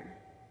prayer.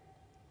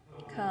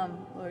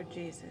 Come, Lord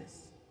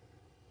Jesus.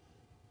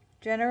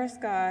 Generous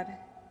God,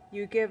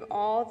 you give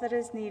all that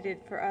is needed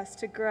for us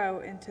to grow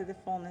into the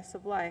fullness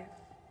of life.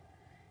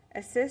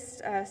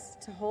 Assist us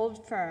to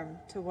hold firm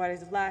to what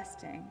is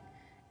lasting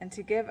and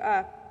to give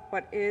up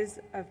what is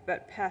of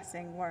but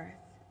passing worth.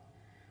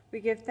 We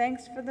give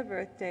thanks for the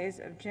birthdays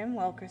of Jim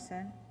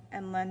Wilkerson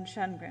and Len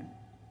Shungren.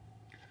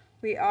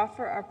 We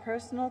offer our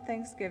personal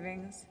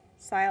thanksgivings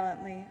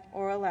silently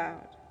or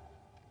aloud.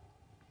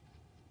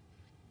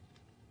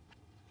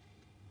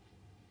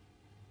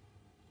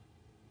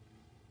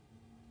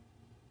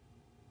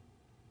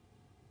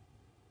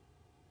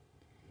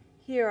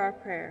 Hear our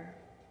prayer.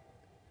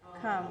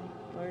 Come,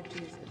 Lord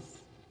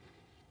Jesus.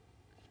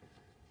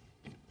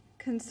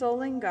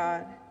 Consoling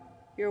God,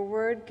 your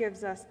word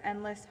gives us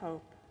endless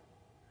hope.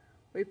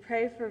 We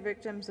pray for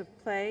victims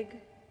of plague,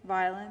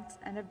 violence,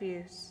 and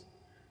abuse,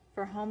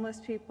 for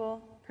homeless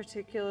people,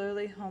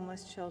 particularly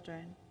homeless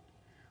children.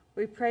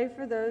 We pray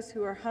for those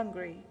who are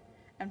hungry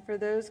and for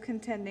those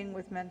contending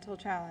with mental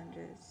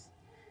challenges.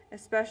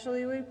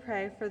 Especially we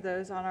pray for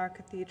those on our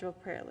cathedral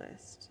prayer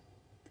list.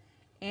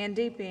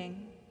 Andy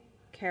Bing,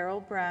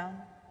 Carol Brown,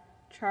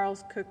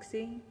 Charles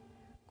Cooksey,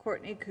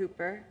 Courtney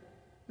Cooper,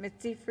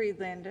 Mitzi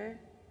Friedlander,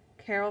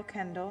 Carol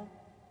Kendall,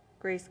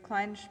 Grace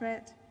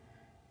Kleinschmidt,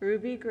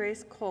 Ruby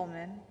Grace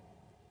Coleman,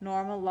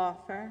 Norma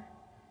Lawfer,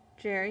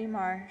 Jerry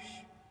Marsh,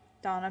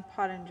 Donna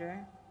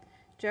Pottinger,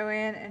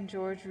 Joanne and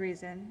George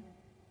Reason,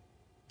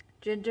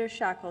 Ginger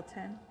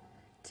Shackleton,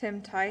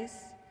 Tim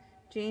Tice,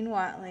 Jean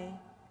Watley,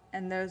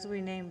 and those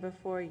we name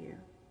before you.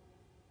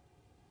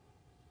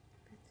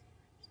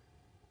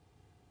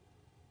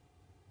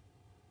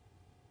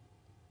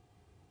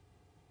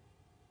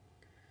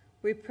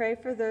 We pray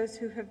for those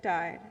who have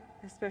died,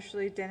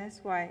 especially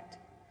Dennis White,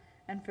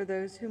 and for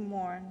those who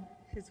mourn,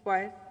 his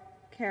wife,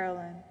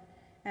 Carolyn,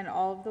 and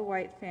all of the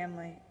White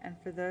family, and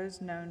for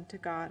those known to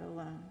God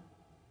alone.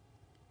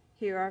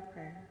 Hear our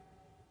prayer.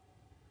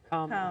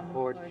 Come,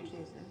 Lord Jesus.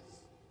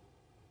 Jesus.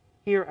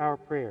 Hear our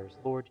prayers,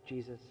 Lord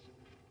Jesus.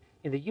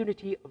 In the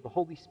unity of the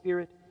Holy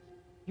Spirit,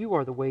 you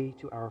are the way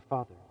to our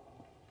Father,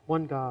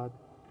 one God,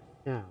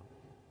 now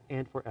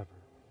and forever.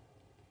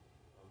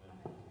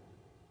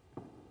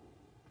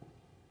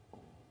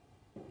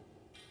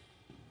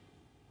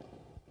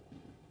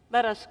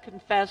 Let us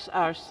confess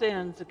our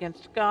sins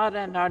against God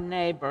and our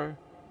neighbor.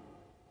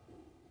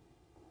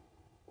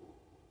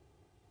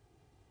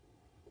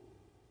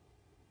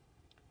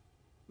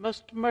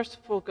 Most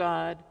merciful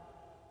God,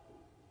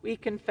 we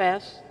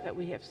confess that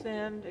we have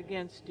sinned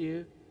against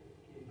you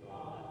in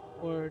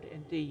word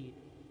and deed,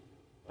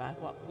 by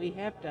what we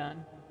have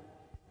done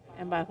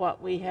and by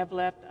what we have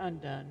left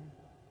undone.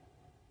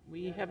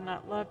 We have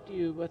not loved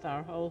you with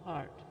our whole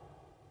heart.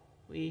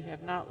 We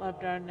have not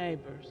loved our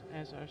neighbors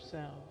as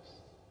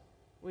ourselves.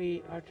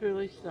 We are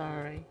truly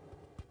sorry,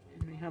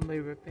 and we humbly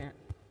repent.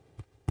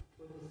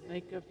 For the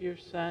sake of your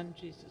Son,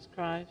 Jesus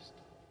Christ,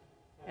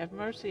 have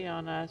mercy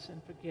on us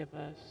and forgive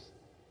us,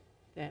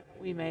 that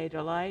we may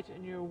delight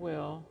in your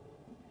will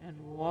and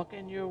walk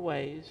in your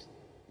ways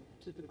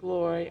to the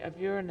glory of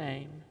your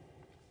name.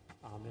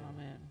 Amen.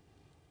 Amen.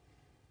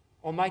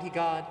 Almighty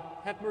God,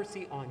 have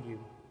mercy on you.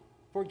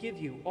 Forgive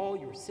you all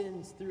your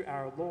sins through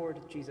our Lord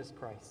Jesus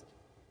Christ.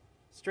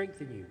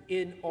 Strengthen you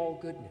in all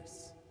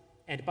goodness,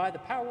 and by the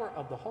power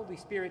of the Holy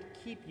Spirit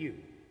keep you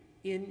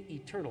in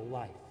eternal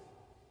life.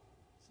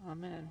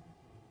 Amen.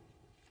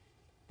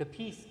 The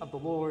peace of the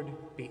Lord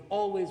be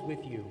always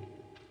with you.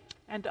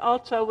 And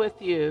also with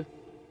you.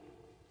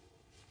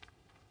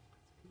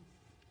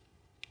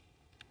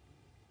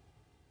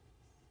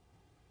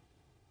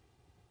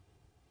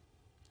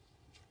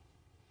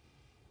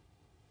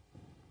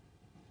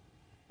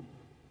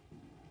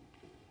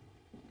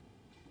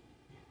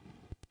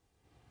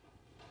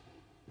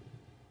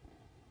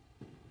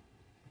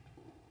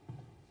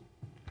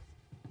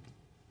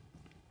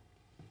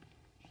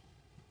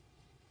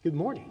 Good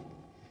morning.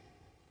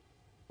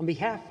 On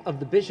behalf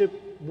of the bishop,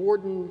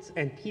 wardens,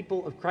 and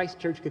people of Christ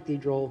Church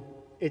Cathedral,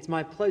 it's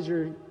my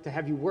pleasure to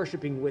have you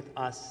worshiping with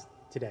us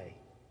today.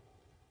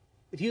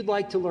 If you'd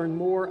like to learn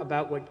more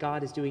about what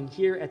God is doing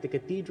here at the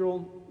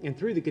cathedral and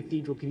through the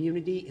cathedral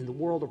community in the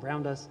world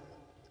around us,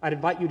 I'd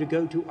invite you to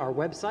go to our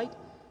website,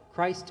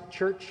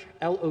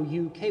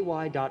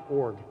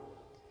 christchurchlouky.org.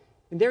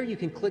 And there you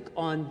can click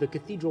on the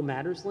Cathedral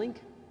Matters link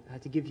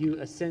to give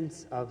you a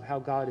sense of how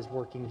God is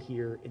working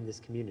here in this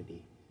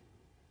community.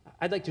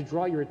 I'd like to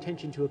draw your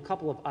attention to a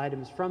couple of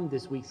items from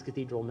this week's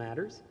Cathedral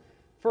Matters.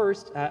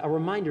 First, a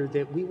reminder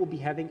that we will be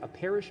having a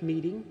parish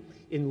meeting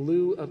in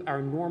lieu of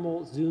our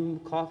normal Zoom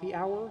coffee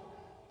hour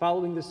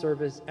following the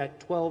service at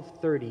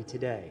 12:30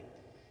 today.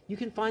 You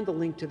can find the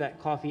link to that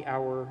coffee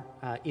hour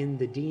in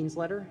the Dean's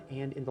letter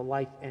and in the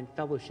Life and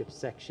Fellowship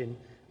section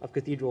of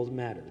Cathedral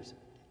Matters.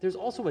 There's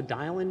also a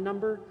dial-in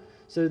number,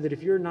 so that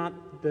if you're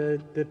not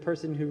the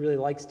person who really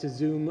likes to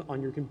Zoom on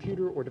your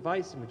computer or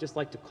device and would just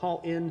like to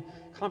call in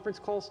conference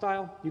call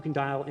style, you can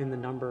dial in the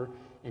number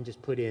and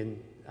just put in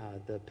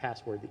the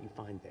password that you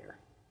find there.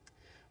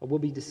 We'll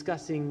be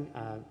discussing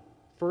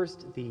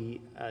first the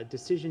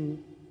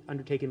decision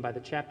undertaken by the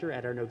chapter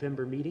at our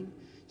November meeting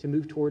to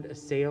move toward a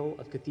sale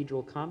of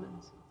Cathedral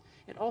Commons,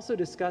 and also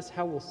discuss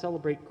how we'll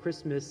celebrate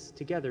Christmas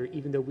together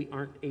even though we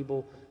aren't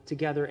able to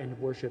gather and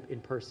worship in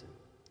person.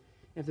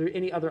 If there are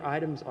any other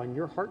items on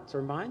your hearts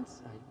or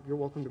minds, you're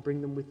welcome to bring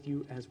them with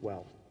you as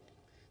well.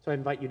 So I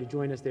invite you to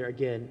join us there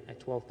again at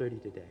 12:30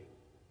 today.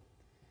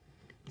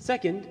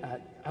 Second,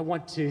 I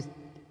want to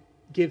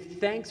give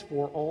thanks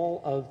for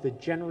all of the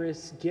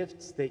generous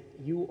gifts that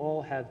you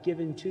all have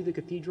given to the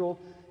cathedral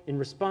in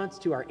response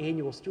to our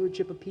annual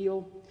stewardship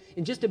appeal.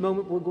 In just a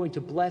moment, we're going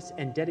to bless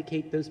and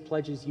dedicate those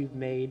pledges you've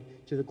made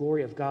to the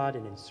glory of God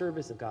and in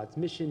service of God's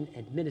mission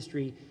and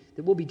ministry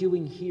that we'll be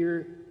doing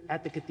here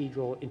at the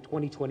Cathedral in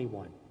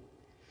 2021.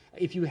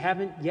 If you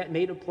haven't yet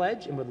made a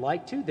pledge and would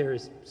like to, there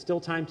is still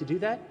time to do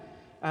that.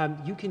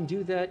 You can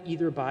do that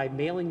either by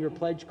mailing your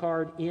pledge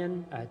card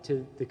in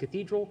to the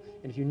Cathedral,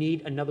 and if you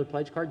need another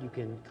pledge card, you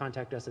can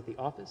contact us at the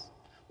office.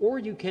 Or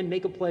you can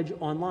make a pledge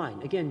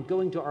online. Again,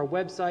 going to our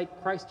website,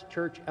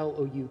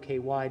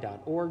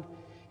 christchurchlouky.org,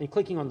 and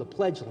clicking on the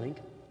pledge link,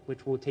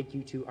 which will take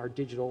you to our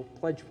digital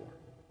pledge form.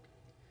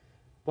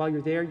 While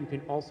you're there, you can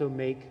also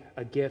make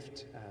a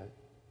gift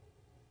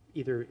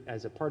either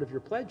as a part of your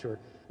pledge or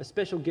a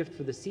special gift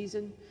for the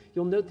season.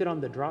 You'll note that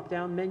on the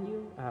drop-down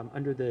menu,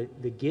 under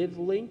the Give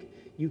link,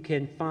 you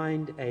can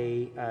find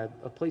a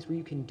place where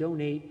you can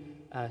donate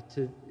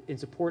in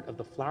support of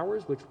the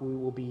flowers, which we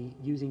will be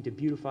using to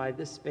beautify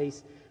this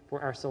space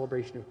for our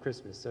celebration of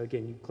Christmas. So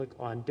again, you click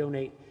on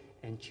Donate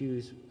and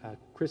choose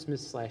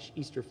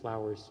Christmas/Easter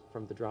flowers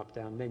from the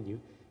drop-down menu.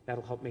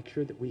 That'll help make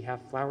sure that we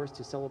have flowers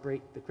to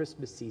celebrate the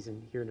Christmas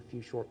season here in a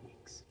few short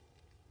weeks.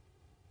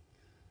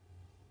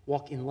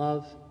 Walk in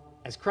love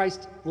as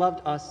Christ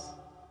loved us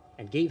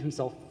and gave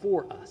himself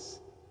for us,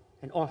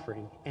 an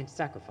offering and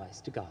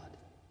sacrifice to God.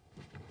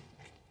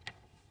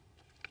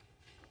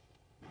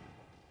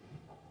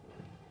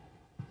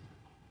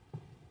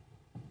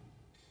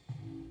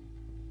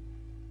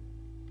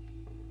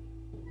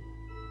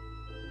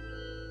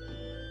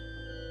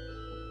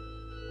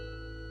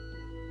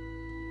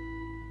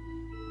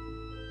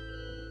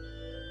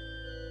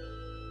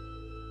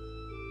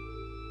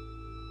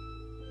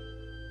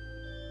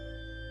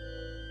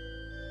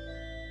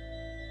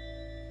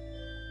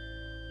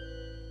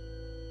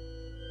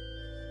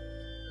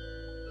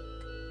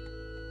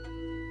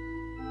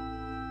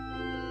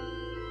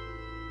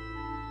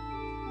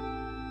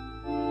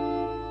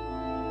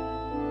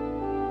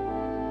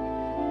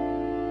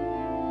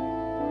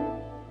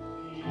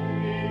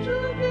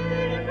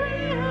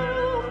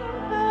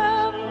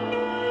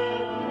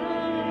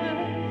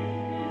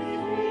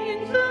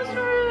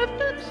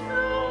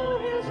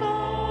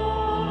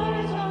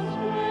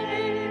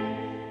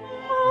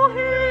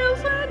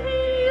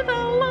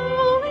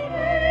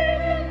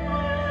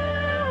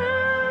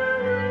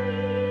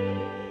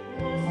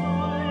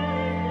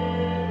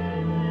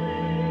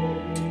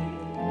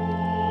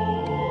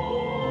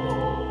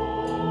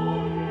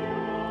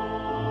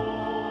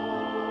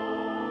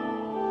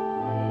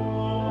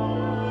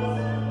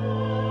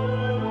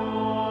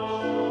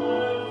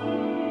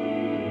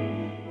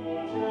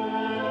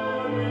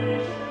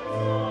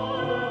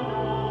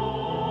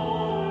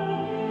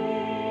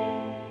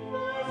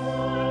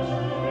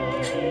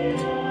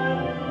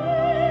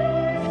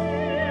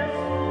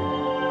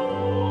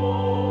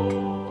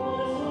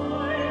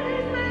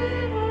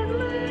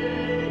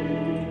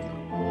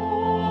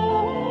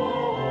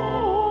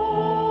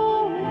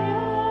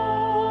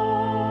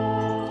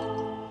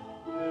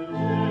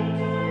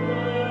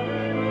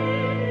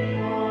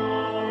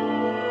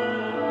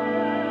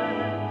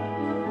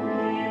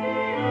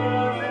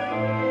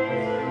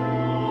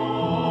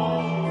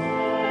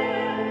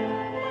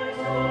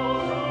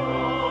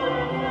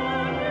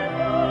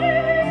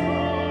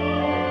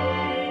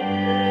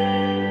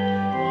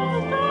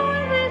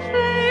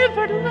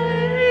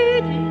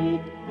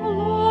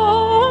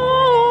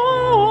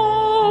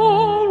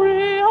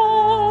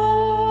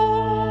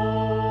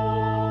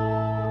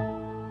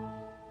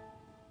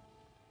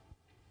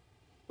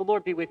 The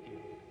Lord be with you.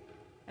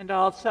 And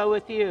also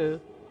with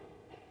you.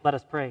 Let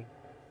us pray.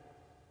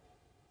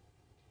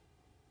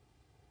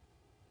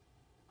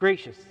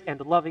 Gracious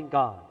and loving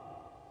God,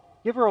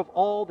 giver of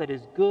all that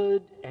is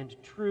good and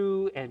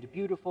true and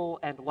beautiful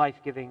and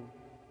life-giving,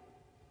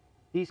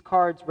 these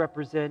cards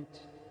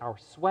represent our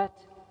sweat,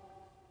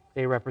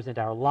 they represent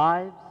our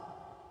lives,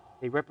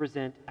 they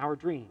represent our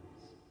dreams.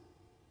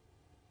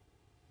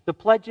 The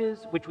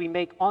pledges which we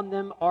make on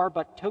them are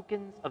but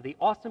tokens of the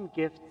awesome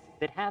gifts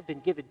that have been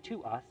given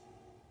to us,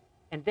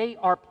 and they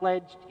are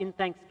pledged in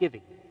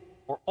thanksgiving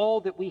for all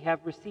that we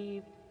have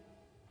received,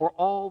 for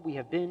all we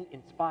have been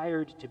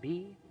inspired to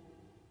be,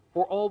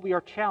 for all we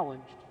are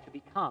challenged to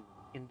become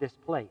in this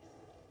place.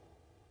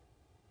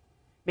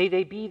 May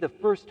they be the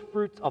first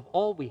fruits of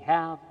all we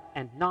have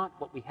and not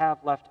what we have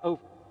left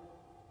over,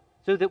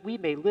 so that we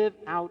may live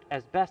out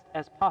as best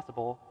as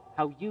possible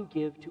how you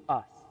give to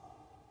us.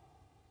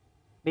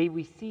 May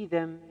we see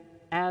them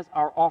as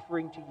our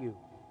offering to you,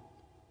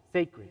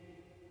 sacred,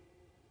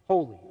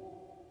 holy,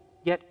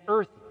 yet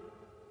earthy,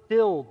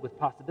 filled with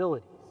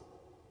possibilities.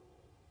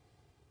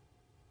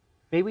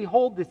 May we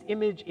hold this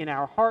image in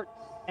our hearts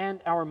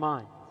and our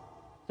minds,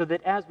 so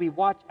that as we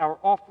watch our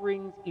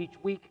offerings each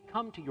week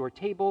come to your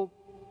table,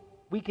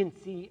 we can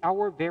see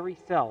our very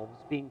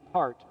selves being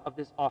part of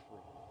this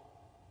offering.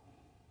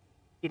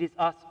 It is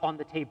us on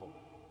the table,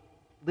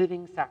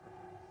 living sacrifice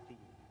to you.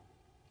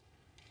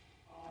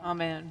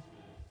 Amen.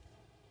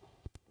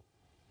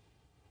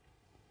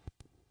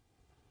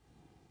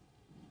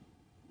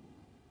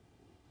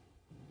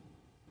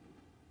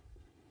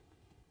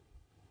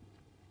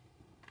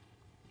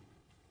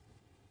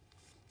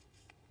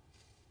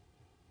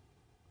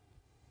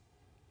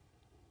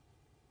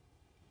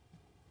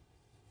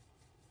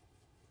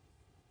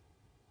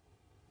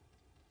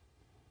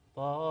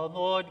 The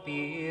Lord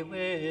be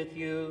with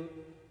you.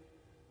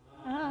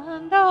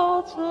 And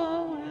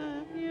also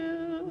with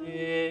you.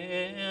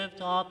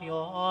 Lift up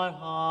your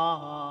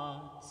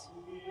hearts.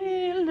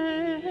 We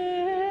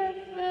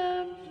lift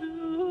them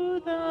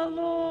to the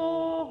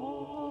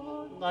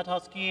Lord. Let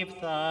us give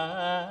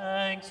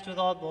thanks to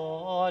the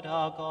Lord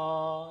our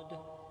God.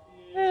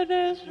 It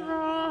is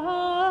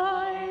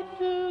right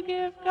to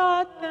give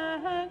God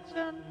thanks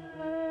and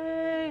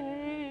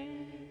praise.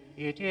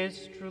 It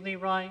is truly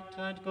right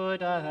and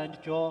good and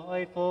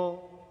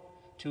joyful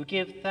to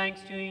give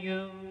thanks to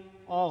you,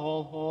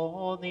 O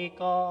holy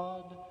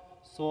God,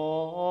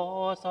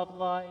 source of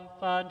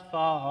life and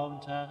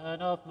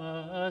fountain of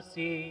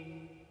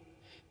mercy,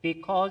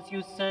 because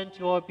you sent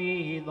your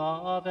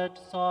beloved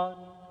Son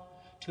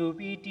to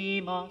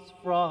redeem us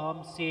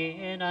from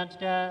sin and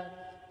death,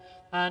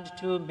 and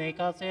to make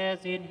us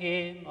heirs in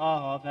him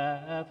of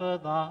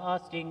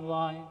everlasting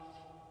life,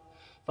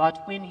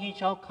 that when he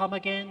shall come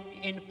again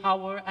in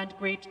power and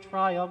great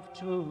triumph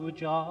to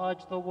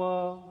judge the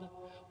world,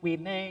 we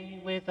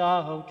may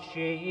without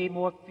shame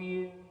or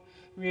fear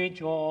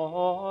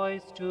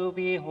rejoice to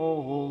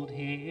behold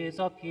his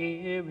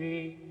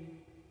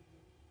appearing.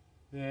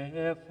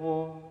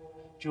 Therefore,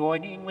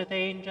 joining with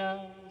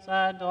angels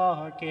and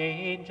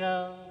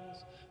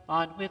archangels,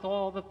 and with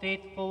all the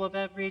faithful of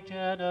every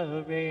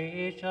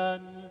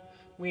generation,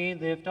 we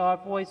lift our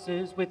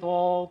voices with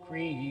all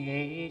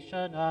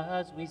creation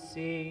as we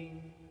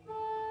sing.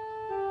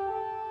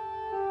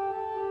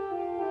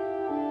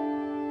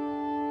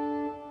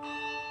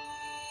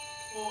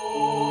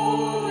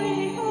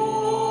 Holy,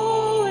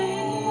 holy,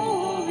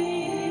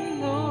 holy,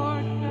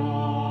 Lord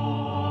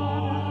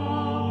God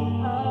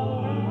of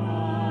power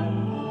and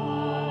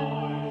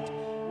might.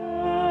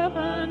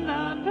 Heaven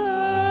and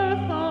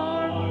earth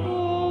are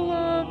full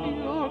of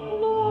your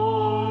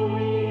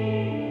glory.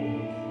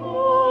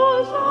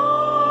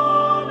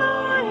 Hosanna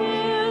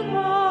in the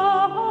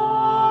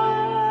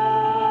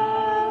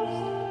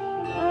highest.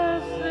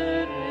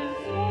 Blessed is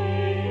he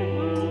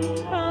who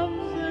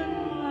comes in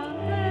the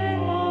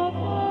name of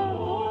the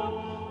Lord.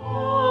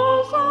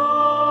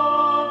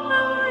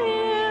 Hosanna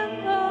in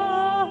the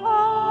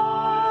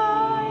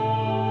highest.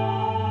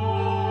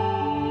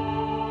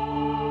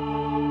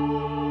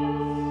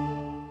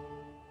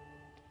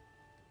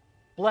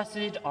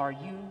 Blessed are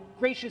you,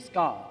 gracious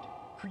God,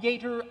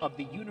 creator of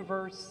the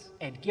universe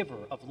and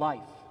giver of life.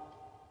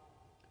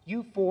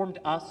 You formed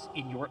us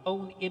in your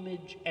own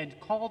image and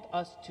called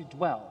us to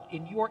dwell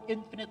in your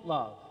infinite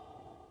love.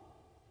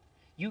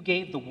 You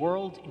gave the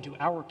world into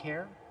our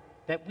care,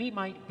 that we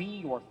might be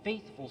your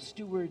faithful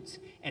stewards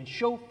and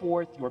show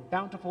forth your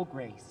bountiful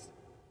grace.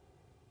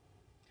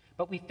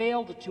 But we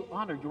failed to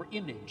honor your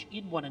image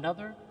in one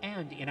another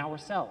and in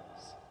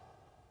ourselves.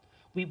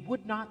 We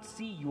would not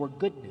see your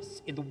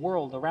goodness in the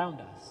world around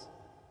us.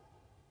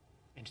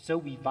 And so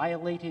we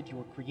violated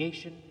your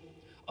creation,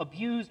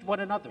 abused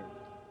one another,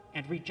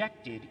 and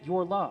rejected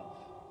your love.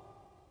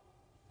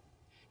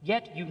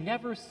 Yet you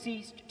never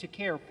ceased to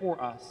care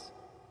for us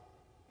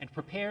and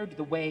prepared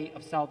the way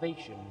of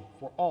salvation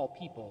for all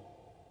people.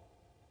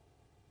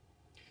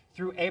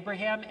 Through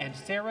Abraham and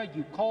Sarah,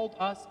 you called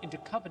us into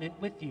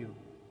covenant with you.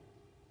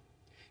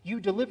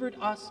 You delivered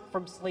us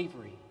from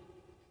slavery,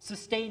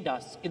 sustained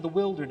us in the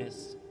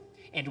wilderness,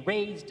 and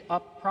raised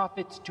up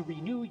prophets to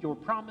renew your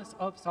promise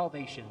of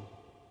salvation.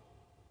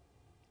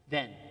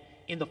 Then,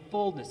 in the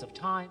fullness of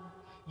time,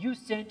 you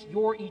sent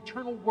your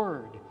eternal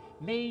word,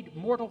 made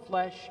mortal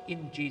flesh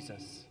in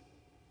Jesus.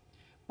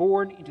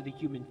 Born into the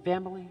human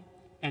family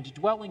and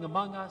dwelling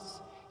among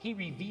us, he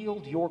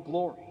revealed your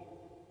glory.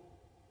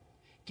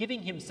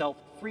 Giving himself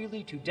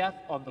freely to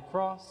death on the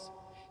cross,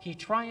 he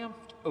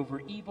triumphed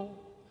over evil,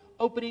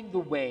 opening the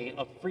way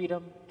of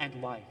freedom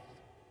and life.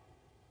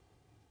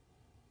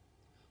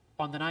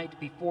 On the night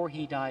before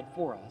he died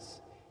for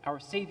us, our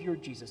Savior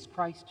Jesus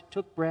Christ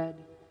took bread,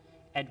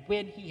 and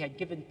when he had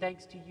given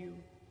thanks to you,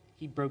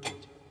 he broke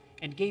it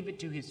and gave it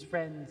to his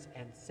friends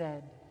and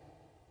said,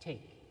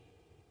 "Take,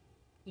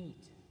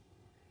 eat.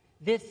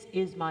 This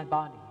is my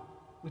body,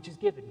 which is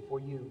given for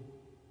you.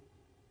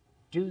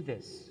 Do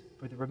this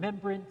for the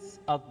remembrance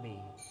of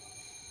me."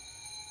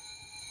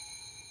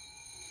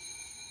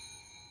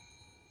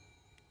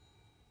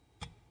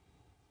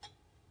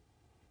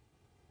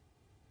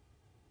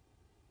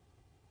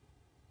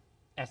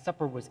 As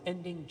supper was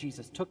ending,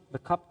 Jesus took the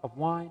cup of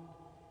wine,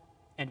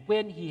 and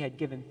when he had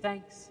given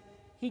thanks,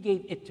 he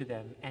gave it to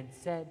them and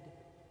said,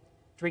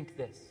 "Drink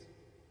this,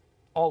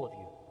 all of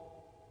you.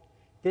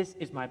 This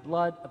is my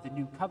blood of the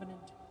new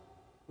covenant,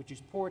 which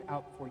is poured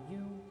out for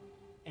you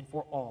and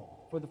for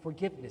all, for the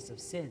forgiveness of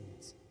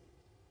sins.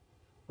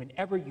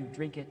 Whenever you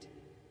drink it,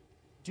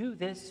 do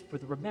this for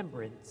the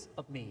remembrance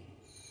of me."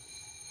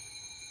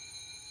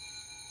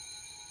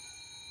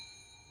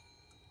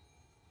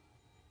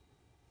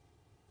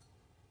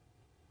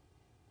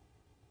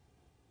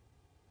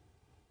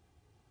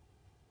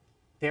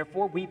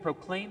 Therefore, we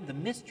proclaim the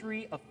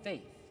mystery of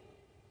faith.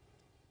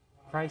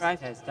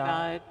 Christ has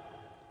died.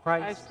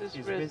 Christ is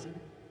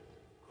risen.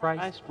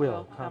 Christ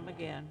will come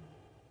again.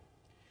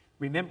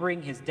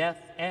 Remembering his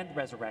death and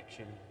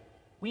resurrection,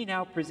 we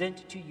now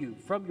present to you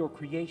from your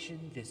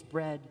creation this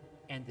bread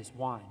and this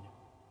wine.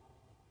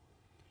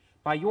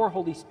 By your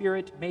Holy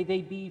Spirit, may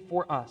they be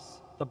for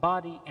us the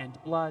body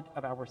and blood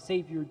of our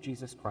Savior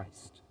Jesus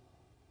Christ.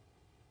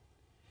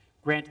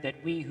 Grant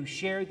that we who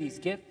share these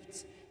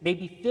gifts may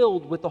be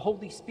filled with the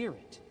Holy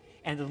Spirit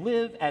and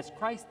live as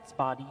Christ's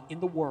body in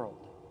the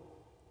world.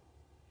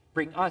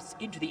 Bring us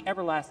into the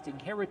everlasting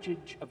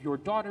heritage of your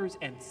daughters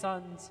and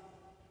sons,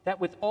 that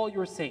with all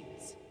your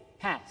saints,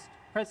 past,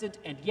 present,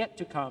 and yet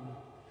to come,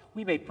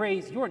 we may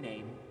praise your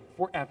name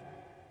forever.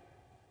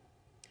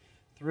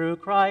 Through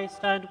Christ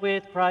and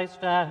with Christ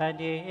and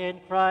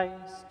in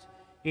Christ,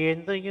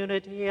 in the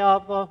unity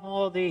of the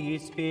Holy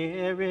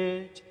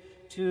Spirit,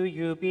 to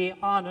you be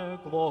honor,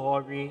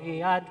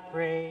 glory, and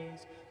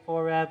praise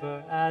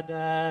forever and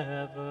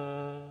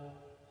ever.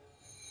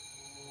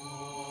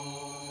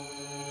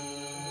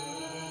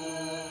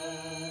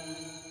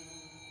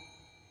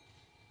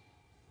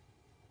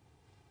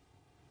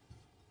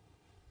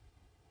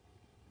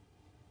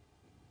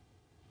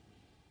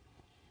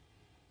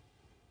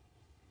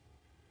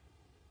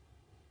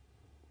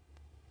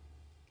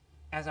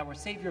 As our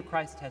Savior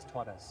Christ has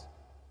taught us,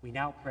 we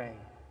now pray,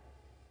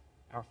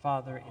 Our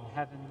Father in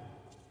heaven,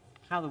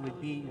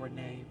 hallowed be your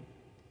name.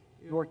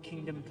 Your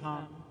kingdom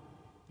come,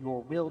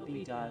 your will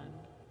be done,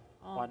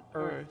 on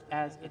earth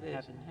as in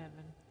heaven.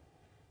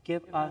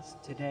 Give us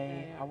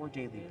today our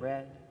daily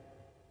bread.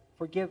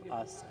 Forgive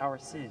us our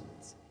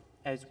sins,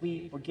 as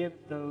we forgive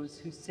those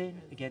who sin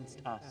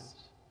against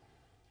us.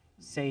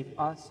 Save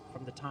us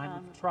from the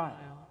time of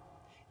trial,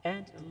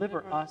 and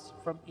deliver us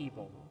from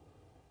evil.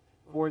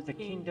 For the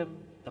kingdom,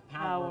 the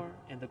power,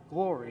 and the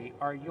glory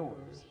are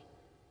yours,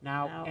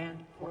 now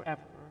and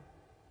forever.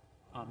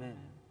 Amen.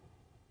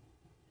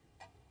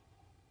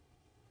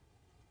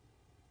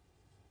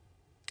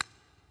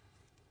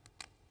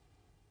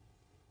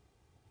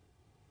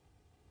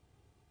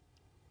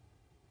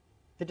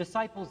 The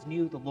disciples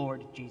knew the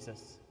Lord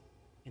Jesus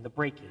in the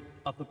breaking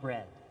of the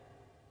bread.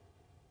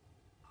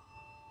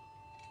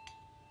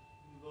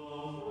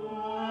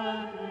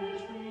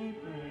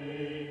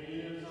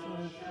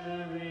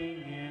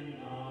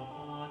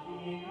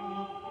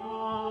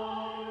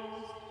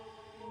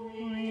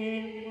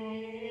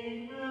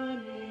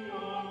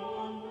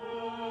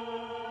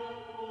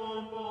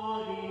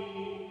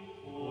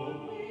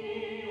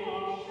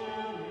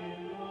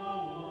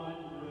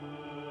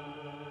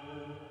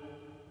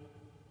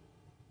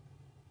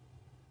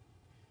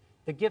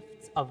 The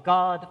gifts of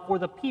God for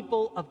the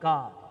people of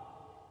God.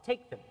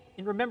 Take them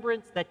in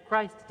remembrance that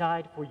Christ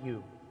died for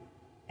you,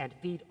 and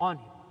feed on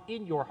him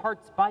in your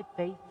hearts by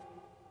faith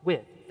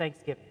with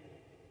thanksgiving.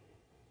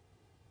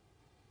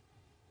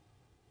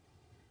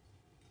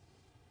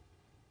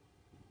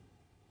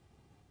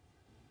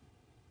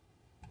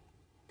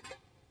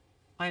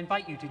 I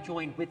invite you to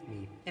join with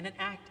me in an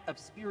act of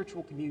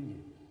spiritual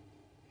communion.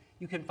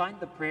 You can find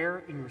the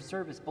prayer in your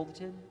service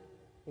bulletin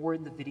or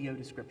in the video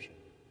description.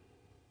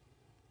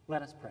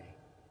 Let us pray.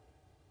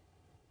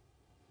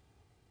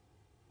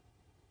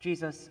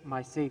 Jesus,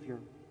 my Savior,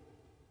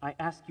 I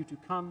ask you to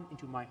come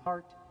into my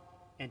heart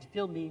and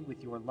fill me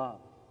with your love.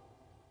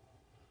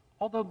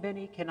 Although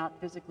many cannot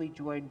physically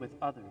join with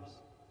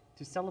others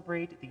to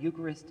celebrate the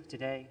Eucharist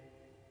today,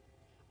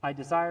 I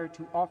desire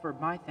to offer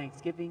my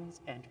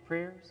thanksgivings and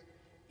prayers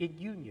in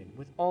union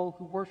with all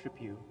who worship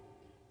you,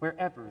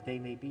 wherever they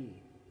may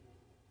be.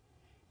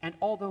 And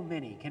although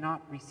many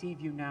cannot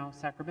receive you now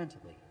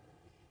sacramentally,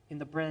 in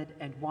the bread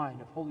and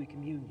wine of Holy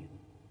Communion,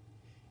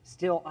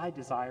 still I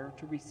desire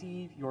to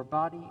receive your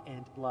body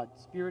and blood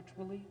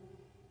spiritually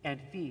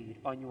and feed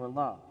on your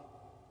love,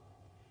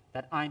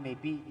 that I may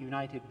be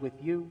united with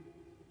you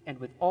and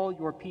with all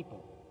your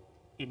people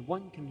in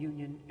one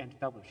communion and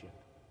fellowship,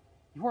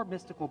 your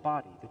mystical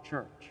body, the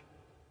Church,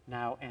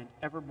 now and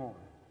evermore.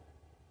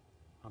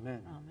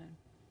 Amen. Amen.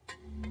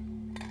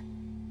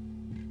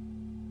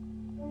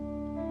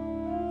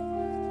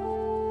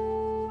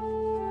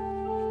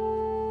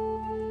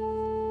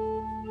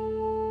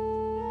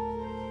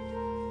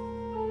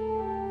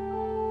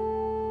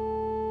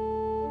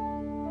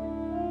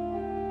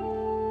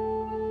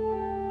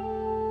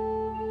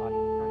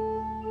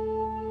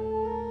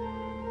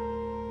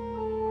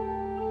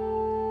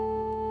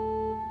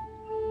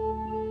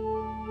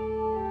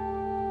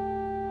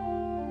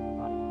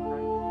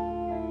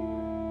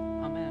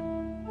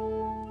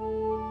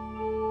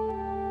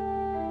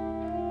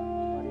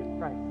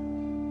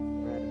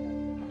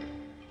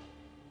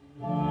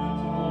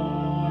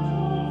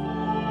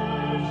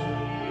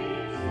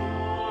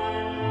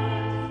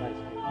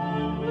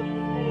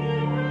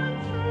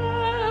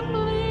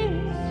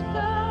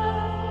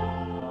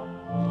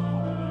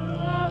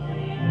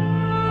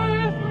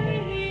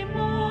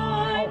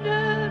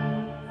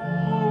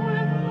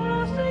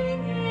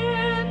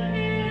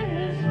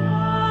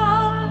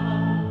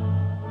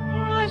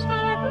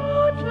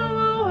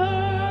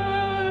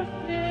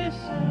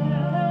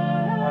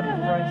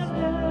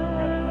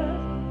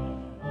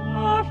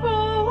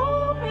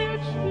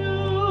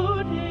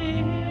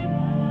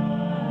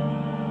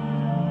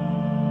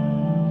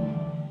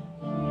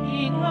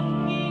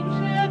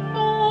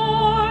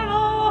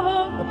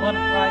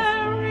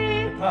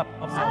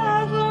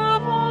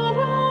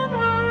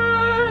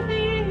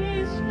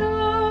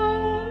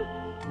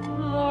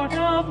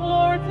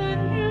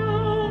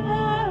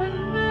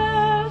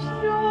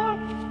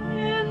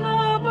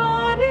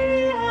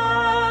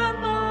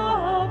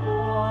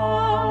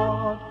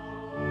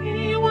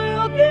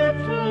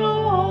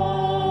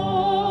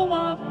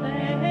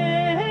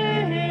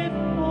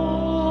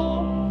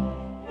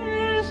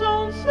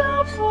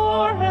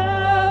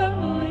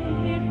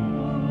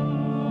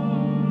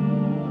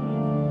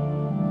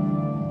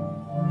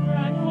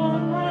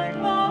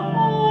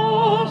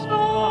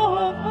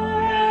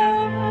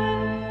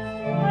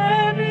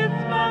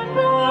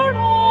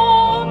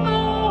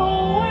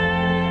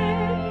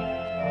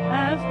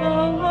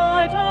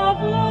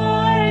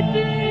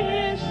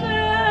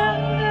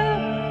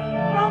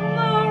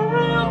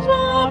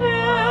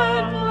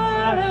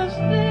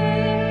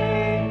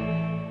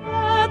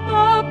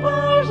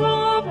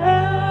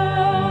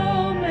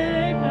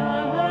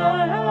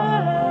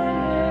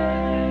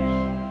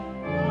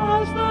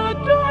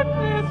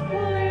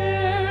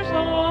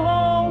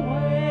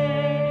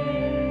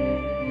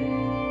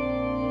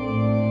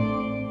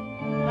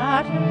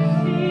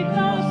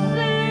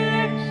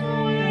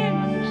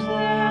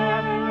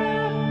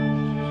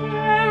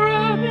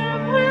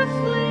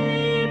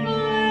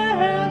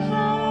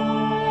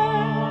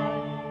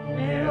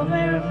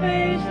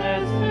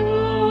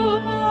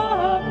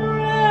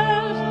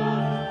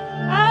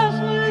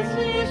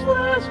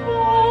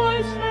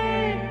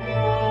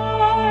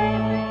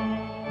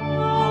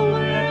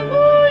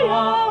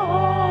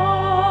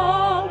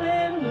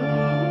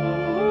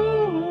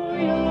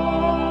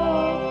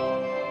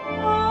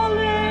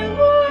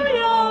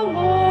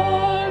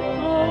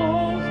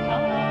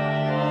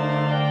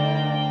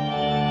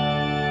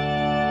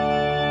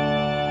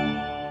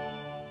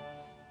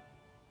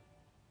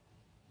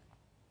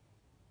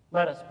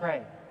 Let us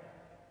pray.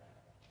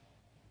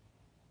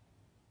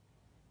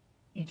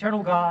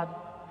 Eternal God,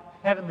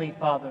 Heavenly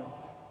Father,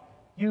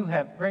 you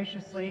have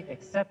graciously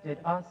accepted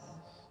us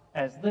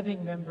as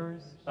living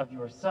members of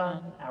your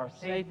Son, our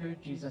Savior,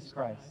 Jesus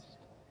Christ,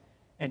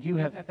 and you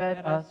have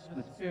fed us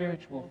with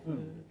spiritual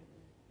food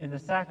in the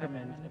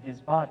sacrament of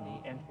his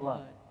body and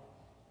blood.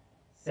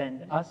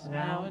 Send us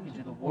now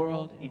into the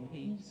world in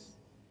peace,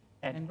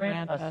 and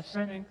grant us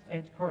strength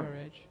and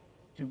courage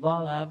to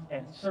love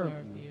and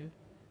serve you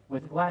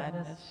with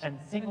gladness and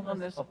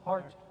singleness of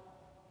heart,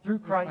 through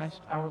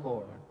Christ our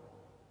Lord.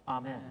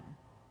 Amen.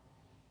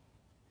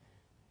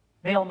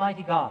 May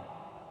Almighty God,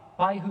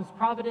 by whose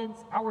providence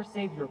our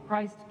Savior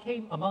Christ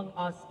came among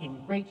us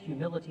in great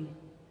humility,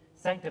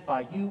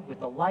 sanctify you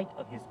with the light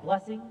of his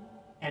blessing,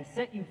 and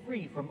set you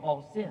free from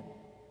all sin.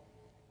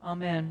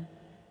 Amen.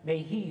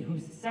 May he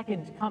whose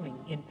second coming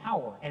in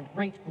power and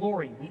great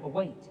glory we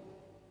await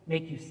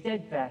make you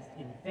steadfast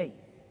in faith,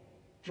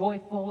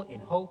 joyful in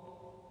hope,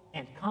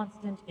 and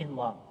constant in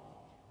love.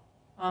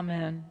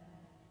 Amen.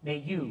 May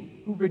you,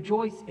 who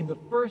rejoice in the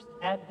first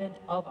advent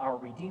of our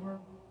Redeemer,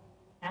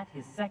 at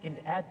his second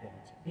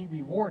advent be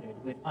rewarded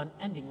with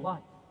unending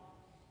life.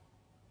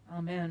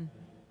 Amen.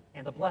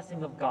 And the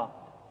blessing of God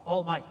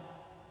Almighty,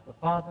 the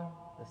Father,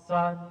 the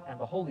Son, and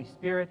the Holy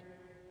Spirit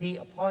be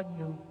upon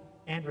you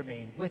and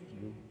remain with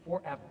you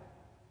forever.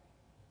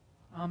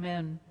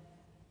 Amen.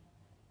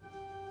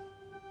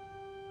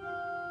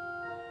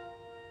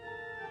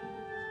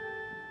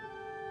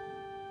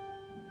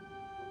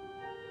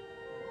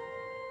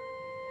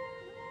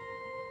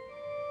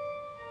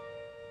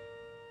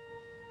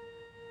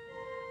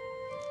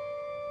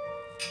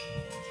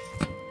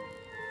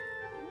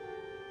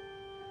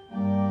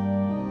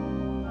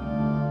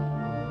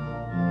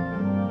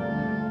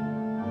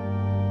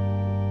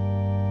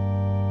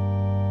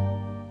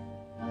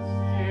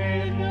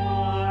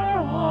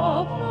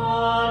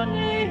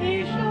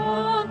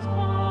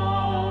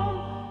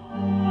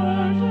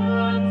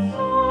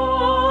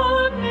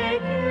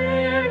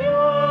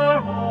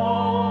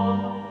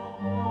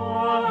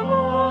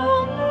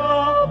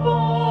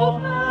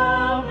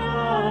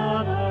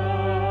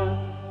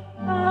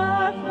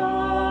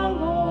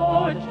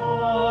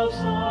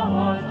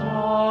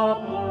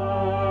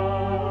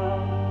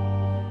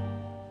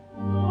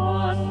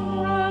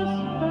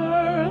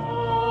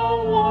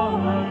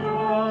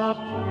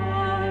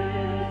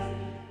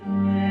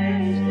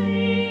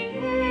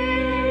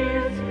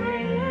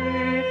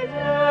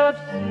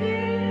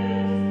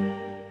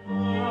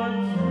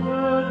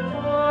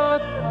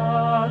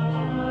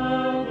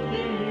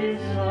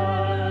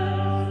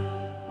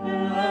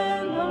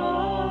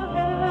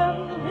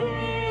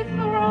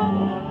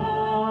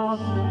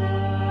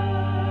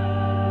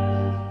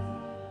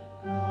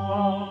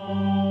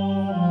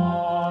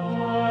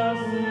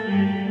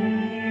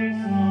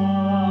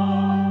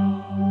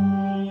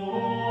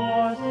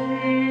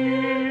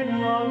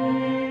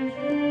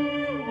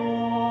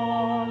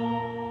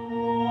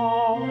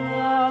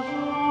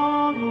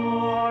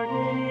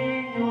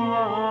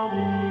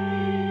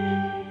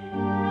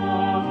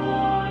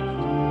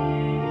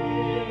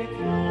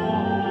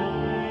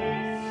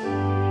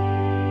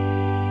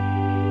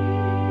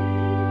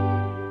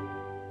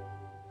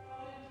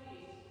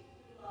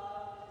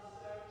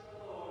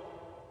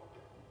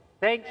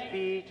 Thanks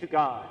be to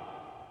God.